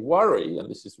great worry, and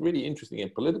this is really interesting in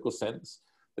political sense,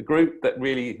 the group that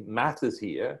really matters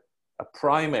here are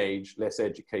prime age, less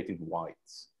educated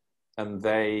whites. And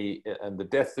the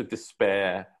deaths of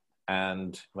despair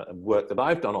and work that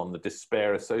I've done on the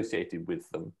despair associated with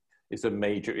them is a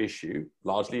major issue,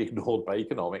 largely ignored by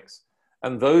economics.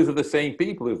 And those are the same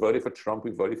people who voted for Trump,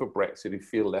 who voted for Brexit, who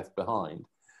feel left behind.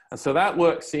 And so that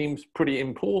work seems pretty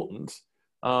important.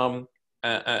 And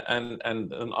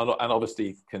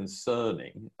obviously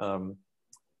concerning. I'm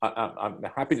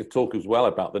happy to talk as well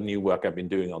about the new work I've been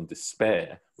doing on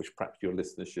despair, which perhaps your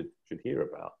listeners should hear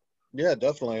about. Yeah,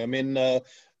 definitely. I mean,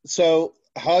 so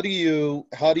how do you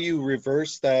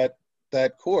reverse that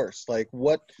course? Like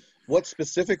what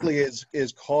specifically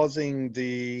is causing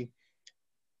the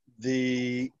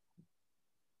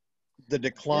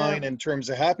decline in terms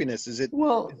of happiness? Is it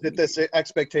this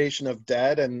expectation of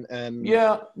debt and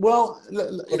yeah, well,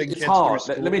 it's hard.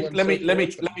 Let me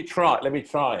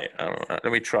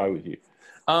try with you.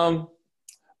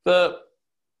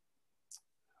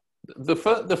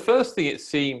 The first thing it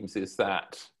seems is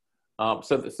that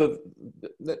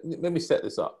let me set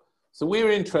this up. So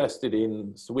we're interested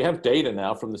in, so we have data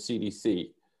now from the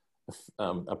CDC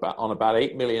on about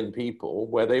 8 million people,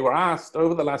 where they were asked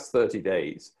over the last 30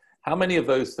 days, how many of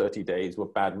those 30 days were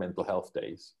bad mental health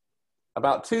days?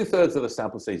 About 2/3 of the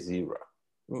sample say 0.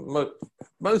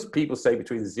 Most people say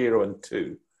between 0 and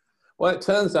 2. Well, it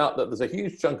turns out that there's a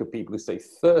huge chunk of people who say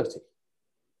 30.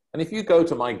 And if you go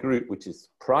to my group, which is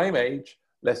prime age,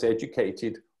 less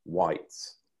educated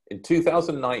whites. In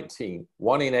 2019,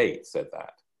 1 in 8 said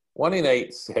that. 1 in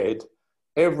 8 said,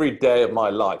 every day of my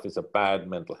life is a bad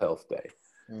mental health day.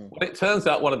 Well, it turns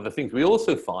out one of the things we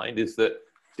also find is that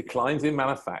declines in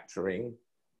manufacturing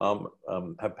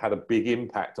have had a big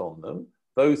impact on them.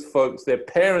 Those folks, their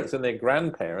parents and their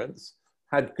grandparents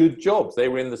had good jobs. They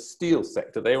were in the steel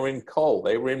sector, they were in coal,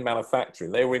 they were in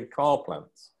manufacturing, they were in car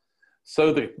plants.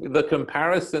 So the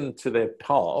comparison to their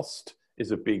past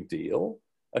is a big deal,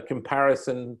 a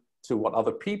comparison to what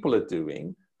other people are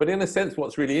doing. But in a sense,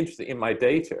 what's really interesting in my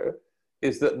data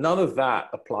is that none of that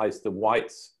applies to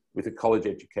whites with a college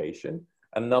education,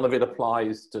 and none of it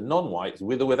applies to non-whites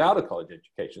with or without a college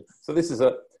education. So this is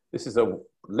a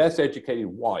less educated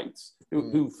whites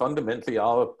who fundamentally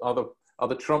are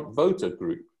the Trump voter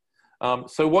group.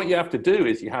 So what you have to do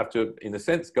is you have to, in a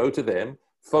sense, go to them,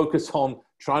 focus on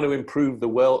trying to improve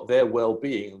their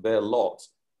well-being, their lot,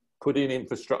 put in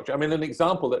infrastructure. I mean, an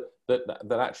example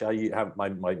that actually I have my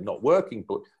not working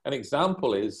book. An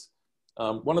example is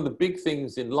one of the big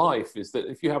things in life is that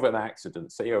if you have an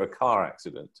accident, say you have a car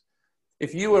accident,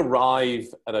 if you arrive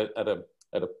at a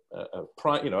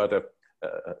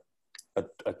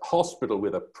hospital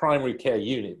with a primary care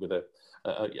unit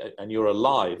and you're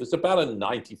alive, there's about a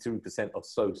 93% or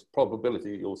so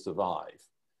probability that you'll survive.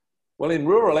 Well, in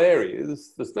rural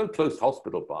areas, there's no close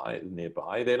hospital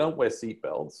nearby. They don't wear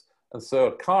seatbelts. And so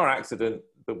a car accident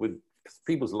that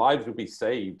people's lives would be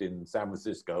saved in San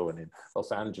Francisco and in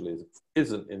Los Angeles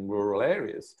isn't in rural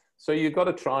areas. So you've got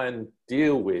to try and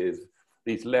deal with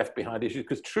these left behind issues,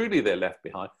 because truly they're left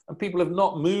behind and people have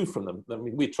not moved from them. I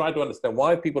mean, we try to understand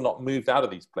why have people not moved out of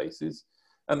these places.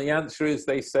 And the answer is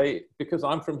they say, because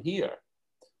I'm from here.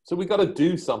 So we've got to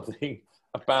do something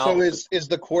about. So is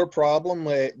the core problem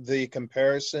the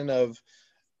comparison of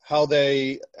how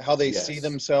they Yes. see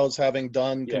themselves having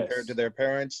done Yes. compared to their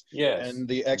parents, Yes. and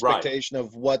the expectation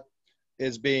of what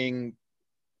is being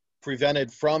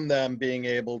prevented from them being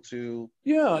able to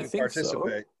I think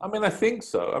participate? so. I mean, I think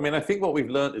so. I mean, I think what we've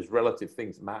learned is relative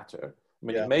things matter. I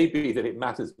mean, It may be that it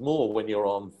matters more when you're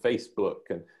on Facebook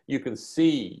and you can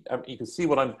see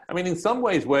in some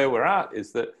ways where we're at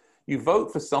is that you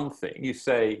vote for something, you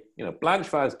say,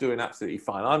 Blancheflower's doing absolutely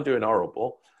fine, I'm doing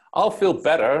horrible. I'll feel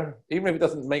better, even if it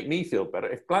doesn't make me feel better.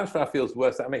 If Blancheflower feels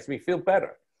worse, that makes me feel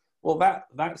better. Well,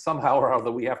 that somehow or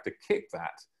other, we have to kick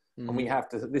that. Mm-hmm. And we have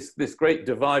to, this great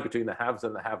divide between the haves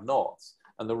and the have-nots,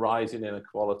 and the rise in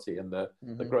inequality and the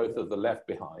growth of the left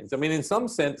behinds. I mean, in some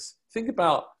sense, think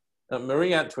about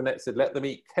Marie Antoinette said, let them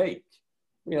eat cake.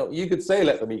 You could say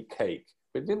let them eat cake,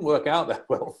 but it didn't work out that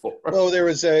well for her. Well, there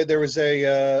was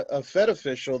a Fed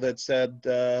official that said,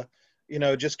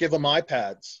 just give them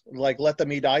iPads, like let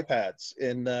them eat iPads.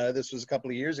 This was a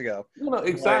couple of years ago. No,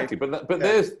 exactly.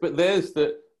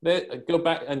 Go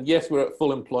back, and yes, we're at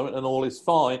full employment and all is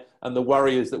fine. And the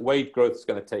worry is that wage growth is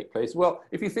going to take place. Well,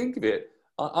 if you think of it,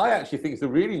 I actually think it's a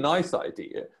really nice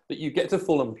idea that you get to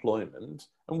full employment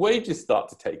and wages start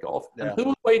to take off. Yeah. And who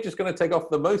are wages going to take off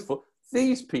the most for?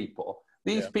 These people.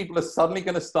 These people are suddenly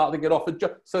going to start to get off a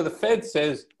job. So the Fed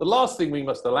says the last thing we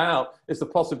must allow is the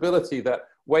possibility that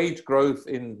wage growth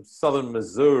in southern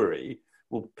Missouri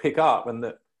will pick up and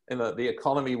that the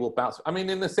economy will bounce. I mean,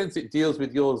 in a sense, it deals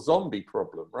with your zombie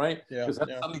problem, right? Because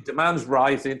suddenly demand's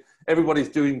rising, everybody's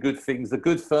doing good things, the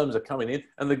good firms are coming in,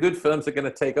 and the good firms are going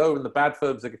to take over, and the bad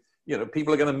firms are,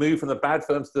 people are going to move from the bad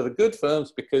firms to the good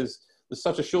firms because there's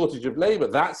such a shortage of labor.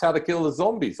 That's how to kill the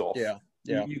zombies off. Yeah.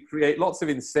 You create lots of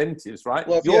incentives, right?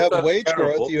 Well, if you have wage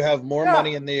growth, you have more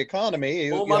money in the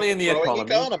economy. More money in the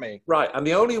economy. Right. And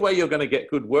the only way you're going to get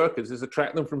good workers is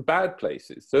attract them from bad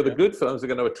places. So the good firms are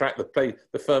going to attract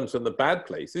the firms from the bad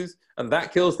places, and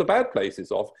that kills the bad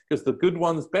places off because the good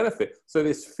ones benefit. So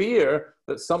this fear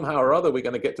that somehow or other we're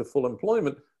going to get to full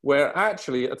employment, where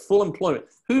actually at full employment,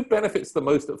 who benefits the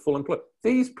most at full employment?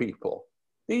 These people.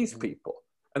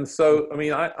 And so, I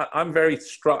mean, I'm very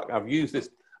struck. I've used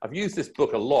this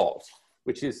book a lot,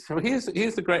 which is, so here's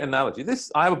the great analogy.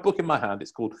 I have a book in my hand.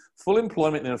 It's called Full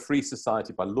Employment in a Free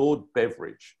Society by Lord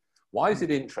Beveridge. Why is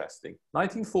it interesting?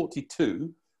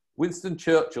 1942, Winston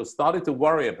Churchill started to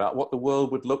worry about what the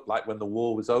world would look like when the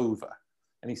war was over.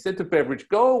 And he said to Beveridge,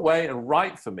 go away and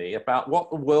write for me about what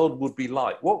the world would be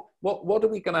like. What are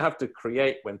we going to have to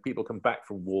create when people come back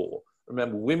from war?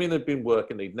 Remember, women had been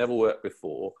working, they'd never worked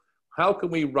before. How can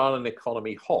we run an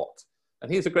economy hot?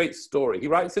 And here's a great story. He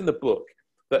writes in the book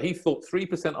that he thought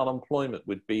 3% unemployment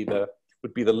would be the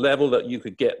level that you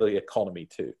could get the economy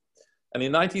to. And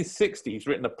in 1960, he's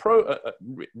written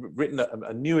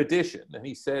a new edition, and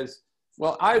he says,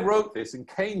 well, I wrote this, and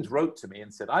Keynes wrote to me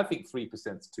and said, I think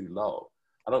 3% is too low.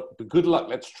 Good luck,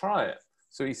 let's try it.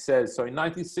 So he says, so in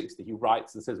 1960, he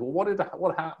writes and says, well,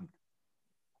 what happened?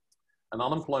 And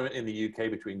unemployment in the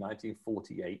UK between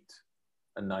 1948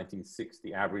 and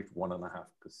 1960 averaged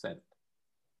 1.5%.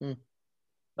 Hmm.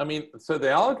 I mean, so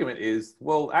the argument is,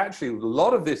 well, actually, a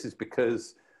lot of this is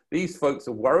because these folks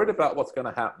are worried about what's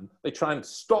going to happen. They try and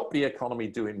stop the economy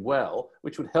doing well,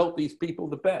 which would help these people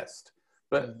the best.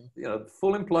 But you know,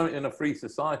 full employment in a free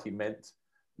society meant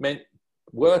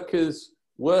workers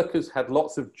had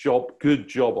lots of good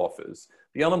job offers.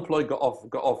 The unemployed got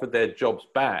offered their jobs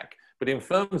back. But in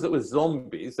firms that were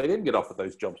zombies, they didn't get offered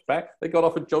those jobs back. They got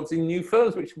offered jobs in new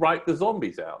firms, which wiped the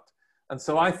zombies out. And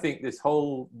so I think this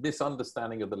whole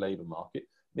misunderstanding of the labor market,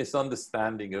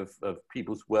 misunderstanding of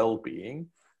people's well-being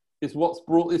is what's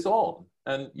brought this on.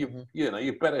 And you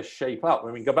better shape up.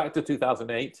 I mean, go back to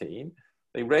 2018,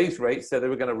 they raised rates, said they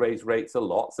were going to raise rates a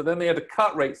lot. So then they had to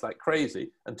cut rates like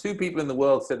crazy. And two people in the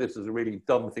world said this was a really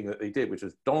dumb thing that they did, which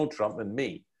was Donald Trump and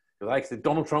me. Because I said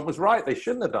Donald Trump was right. They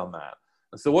shouldn't have done that.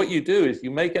 And so what you do is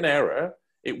you make an error,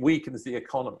 it weakens the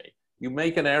economy. You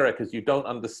make an error because you don't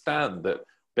understand that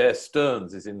Bear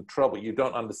Stearns is in trouble. You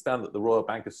don't understand that the Royal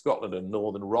Bank of Scotland and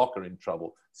Northern Rock are in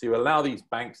trouble. So you allow these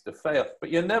banks to fail, but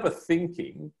you're never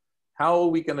thinking, how are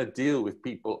we going to deal with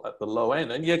people at the low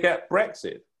end? And you get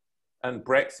Brexit. And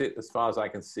Brexit, as far as I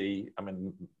can see, I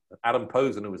mean, Adam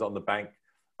Posen, who was on the bank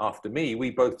after me, we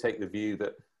both take the view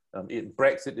that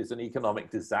Brexit is an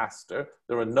economic disaster.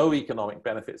 There are no economic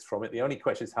benefits from it. The only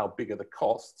question is how big are the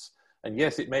costs? And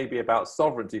yes, it may be about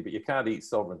sovereignty, but you can't eat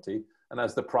sovereignty. And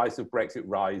as the price of Brexit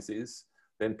rises,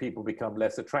 then people become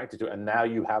less attracted to it. And now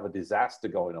you have a disaster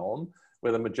going on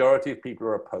where the majority of people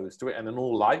are opposed to it. And in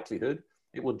all likelihood,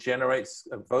 it will generate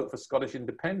a vote for Scottish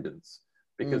independence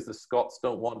because the Scots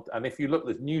don't want, and if you look,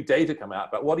 there's new data come out,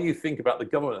 but what do you think about the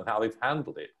government and how they've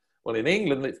handled it? Well, in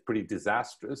England, it's pretty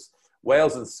disastrous.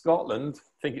 Wales and Scotland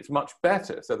think it's much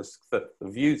better. So the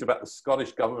views about the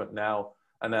Scottish government now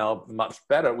are now much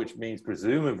better, which means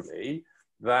presumably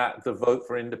that the vote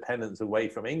for independence away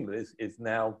from England is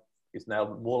now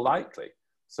more likely.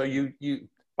 So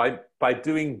by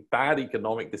doing bad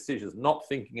economic decisions, not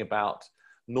thinking about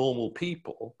normal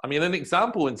people. I mean, an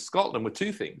example in Scotland were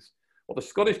two things. What the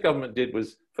Scottish government did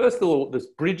was, first of all, there's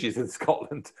bridges in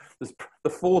Scotland. There's the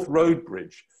Forth Road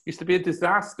Bridge. Used to be a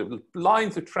disaster, with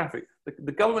lines of traffic.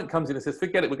 The government comes in and says,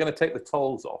 forget it, we're going to take the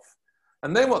tolls off.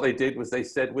 And then what they did was they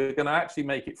said, we're going to actually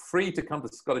make it free to come to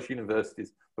Scottish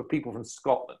universities for people from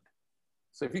Scotland.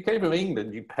 So if you came from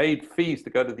England, you paid fees to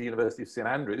go to the University of St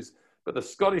Andrews, but the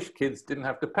Scottish kids didn't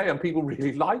have to pay, and people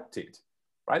really liked it,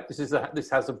 right? This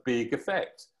has a big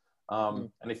effect. And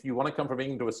if you want to come from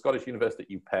England to a Scottish university,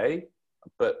 you pay.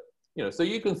 But you know, so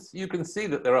you can see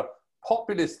that there are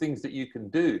populist things that you can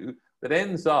do that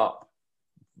ends up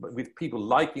with people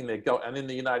liking their go. And in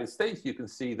the United States, you can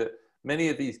see that many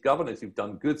of these governors who've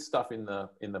done good stuff in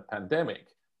the pandemic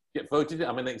get voted in.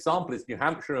 I mean, an example is New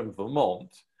Hampshire and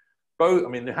Vermont. Both, I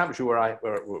mean, New Hampshire,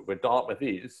 where Dartmouth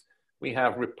is, we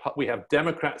have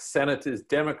Democrat senators,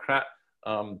 Democrat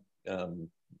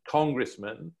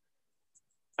congressmen,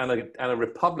 and a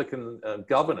Republican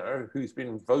governor who's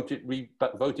been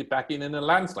voted back in a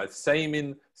landslide. Same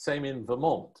in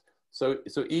Vermont. So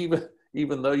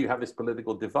even though you have this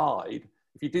political divide,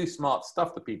 if you do smart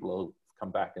stuff, the people will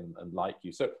come back and like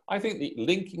you. So I think the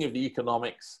linking of the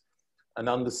economics and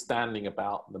understanding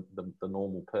about the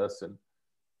normal person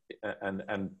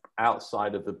and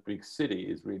outside of the big city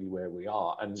is really where we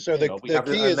are. And so the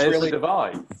key is really the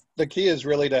divide. The key is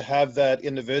really to have that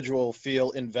individual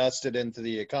feel invested into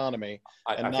the economy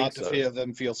and not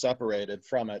to feel separated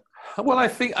from it. Well,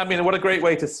 I mean, what a great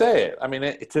way to say it. I mean,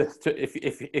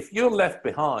 if you're left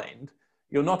behind,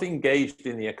 you're not engaged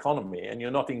in the economy and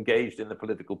you're not engaged in the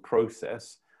political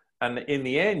process. And in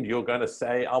the end, you're going to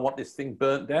say, I want this thing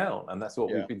burnt down. And that's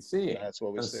what we've been seeing. That's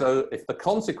what we're seeing. So if the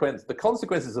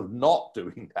consequences of not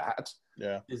doing that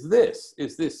is this, you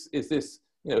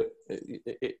know,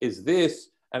 is this,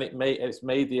 and it's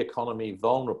made the economy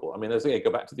vulnerable. I mean, as I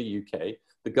go back to the UK,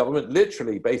 the government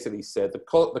literally basically said the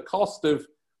cost of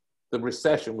the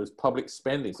recession was public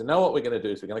spending. So now what we're going to do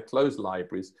is we're going to close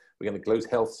libraries, we're going to close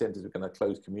health centers, we're going to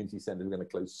close community centers, we're going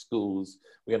to close schools,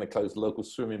 we're going to close local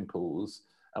swimming pools,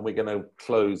 and we're going to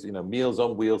close, you know, Meals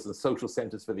on Wheels and social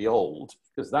centers for the old,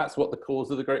 because that's what the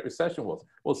cause of the Great Recession was.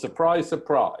 Well, surprise,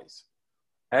 surprise.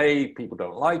 A, people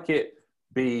don't like it.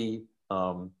 B,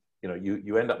 you know,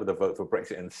 you end up with a vote for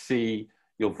Brexit. And C,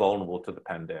 you're vulnerable to the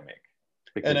pandemic.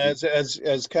 And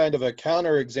as kind of a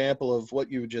counterexample of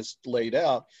what you just laid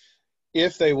out,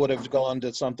 if they would have gone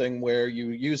to something where you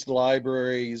use the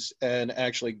libraries and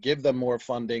actually give them more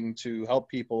funding to help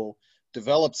people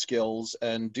develop skills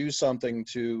and do something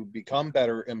to become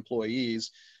better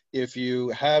employees. If you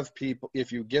have people,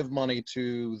 if you give money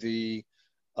to the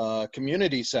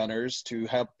community centers to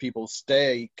help people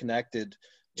stay connected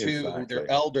to their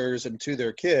elders and to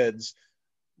their kids,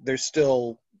 they're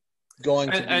still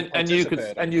going to be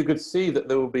participating. And you could see that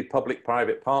there will be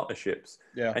public-private partnerships,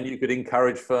 yeah, and you could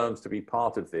encourage firms to be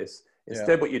part of this.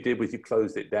 Instead, what you did was you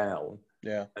closed it down,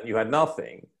 yeah, and you had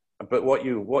nothing. But what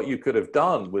you could have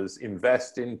done was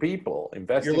invest in people.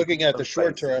 You're looking at the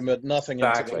short term, but nothing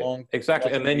into the long.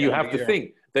 Exactly, and then you have to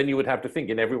think. Then you would have to think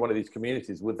in every one of these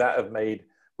communities. Would that have made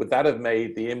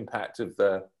the impact of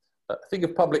the? Think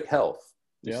of public health.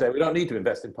 You say we don't need to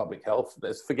invest in public health.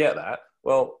 Let's forget that.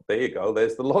 Well, there you go.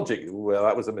 There's the logic. Well,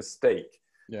 that was a mistake.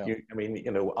 Yeah. I mean,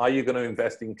 you know, are you going to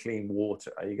invest in clean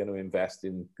water? Are you going to invest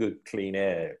in good, clean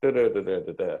air? Da, da, da, da,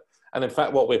 da, da. And in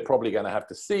fact, what we're probably going to have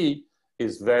to see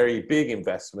is very big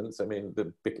investments. I mean,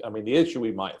 the issue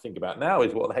we might think about now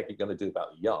is what the heck are you going to do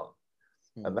about the young?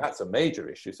 And that's a major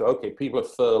issue. So, okay, people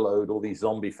have furloughed all these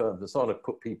zombie firms and sort of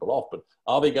put people off, but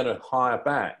are they going to hire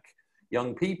back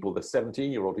young people, the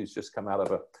 17-year-old who's just come out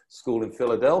of a school in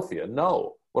Philadelphia?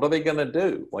 No. What are they going to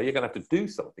do? Well, you're going to have to do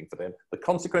something for them. The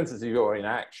consequences of your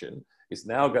inaction is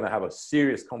now going to have a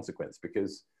serious consequence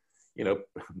because, you know,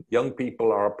 young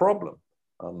people are a problem.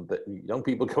 That young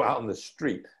people go out on the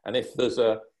street, and if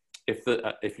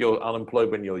you're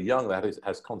unemployed when you're young, that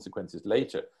has consequences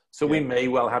later. So we may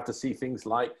well have to see things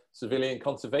like civilian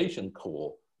conservation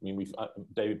corps. I mean,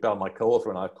 David Bell, my co-author,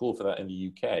 and I called for that in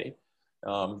the UK.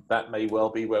 That may well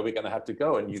be where we're going to have to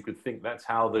go, and you could think that's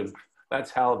how the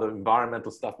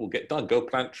environmental stuff will get done. Go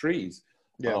plant trees.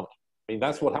 I mean,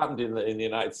 that's what happened in the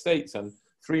United States, and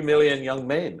 3 million young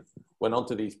men went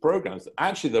onto these programs.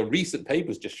 Actually, the recent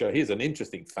papers just show, here's an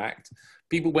interesting fact.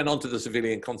 People went onto the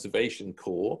Civilian Conservation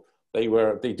Corps. They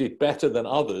did better than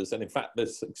others. And in fact,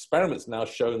 there's experiments now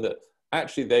showing that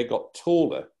actually they got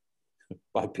taller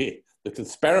by being, the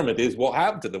experiment is what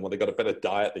happened to them when they got a better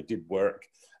diet, they did work.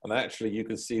 And actually you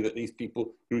can see that these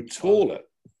people grew taller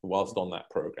whilst on that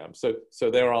program. So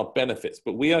there are benefits,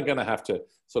 but we are going to have to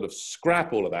sort of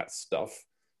scrap all of that stuff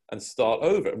and start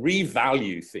over,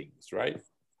 revalue things, right?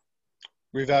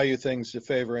 Revalue things to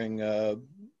favoring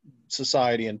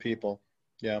society and people.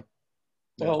 Yeah.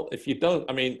 Well, if you don't,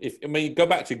 I mean, go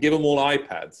back to give them all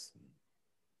iPads.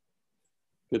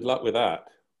 Good luck with that.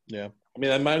 Yeah.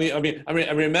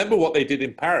 I remember what they did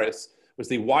in Paris was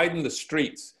they widened the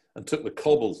streets and took the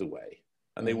cobbles away.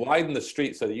 And they widened the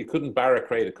streets so that you couldn't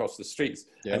barricade across the streets.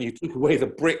 Yeah. And you took away the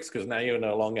bricks because now you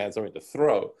no longer had something to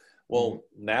throw. Well,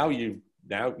 now you're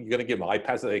going to give them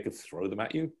iPads so they could throw them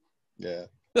at you. Yeah.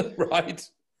 Right.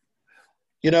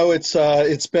 You know,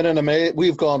 it's been an amazing.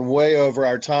 We've gone way over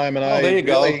our time, and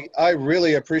I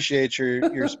really appreciate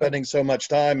your spending so much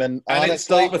time. And honestly, it's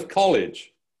Dartmouth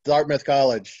College. Dartmouth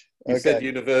College. You said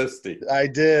university. I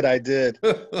did.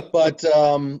 But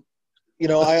you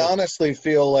know, I honestly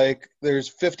feel like there's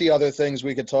 50 other things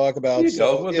we could talk about.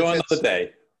 So we'll do another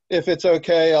day. If it's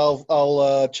okay,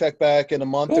 I'll check back in a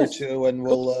month or two, and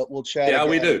we'll chat. Yeah, again.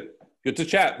 we do. Good to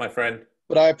chat, my friend.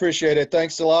 But I appreciate it.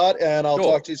 Thanks a lot, and I'll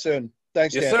talk to you soon.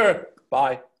 Thanks, yes, Dan. sir.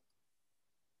 Bye.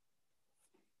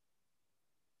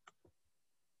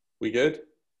 We good?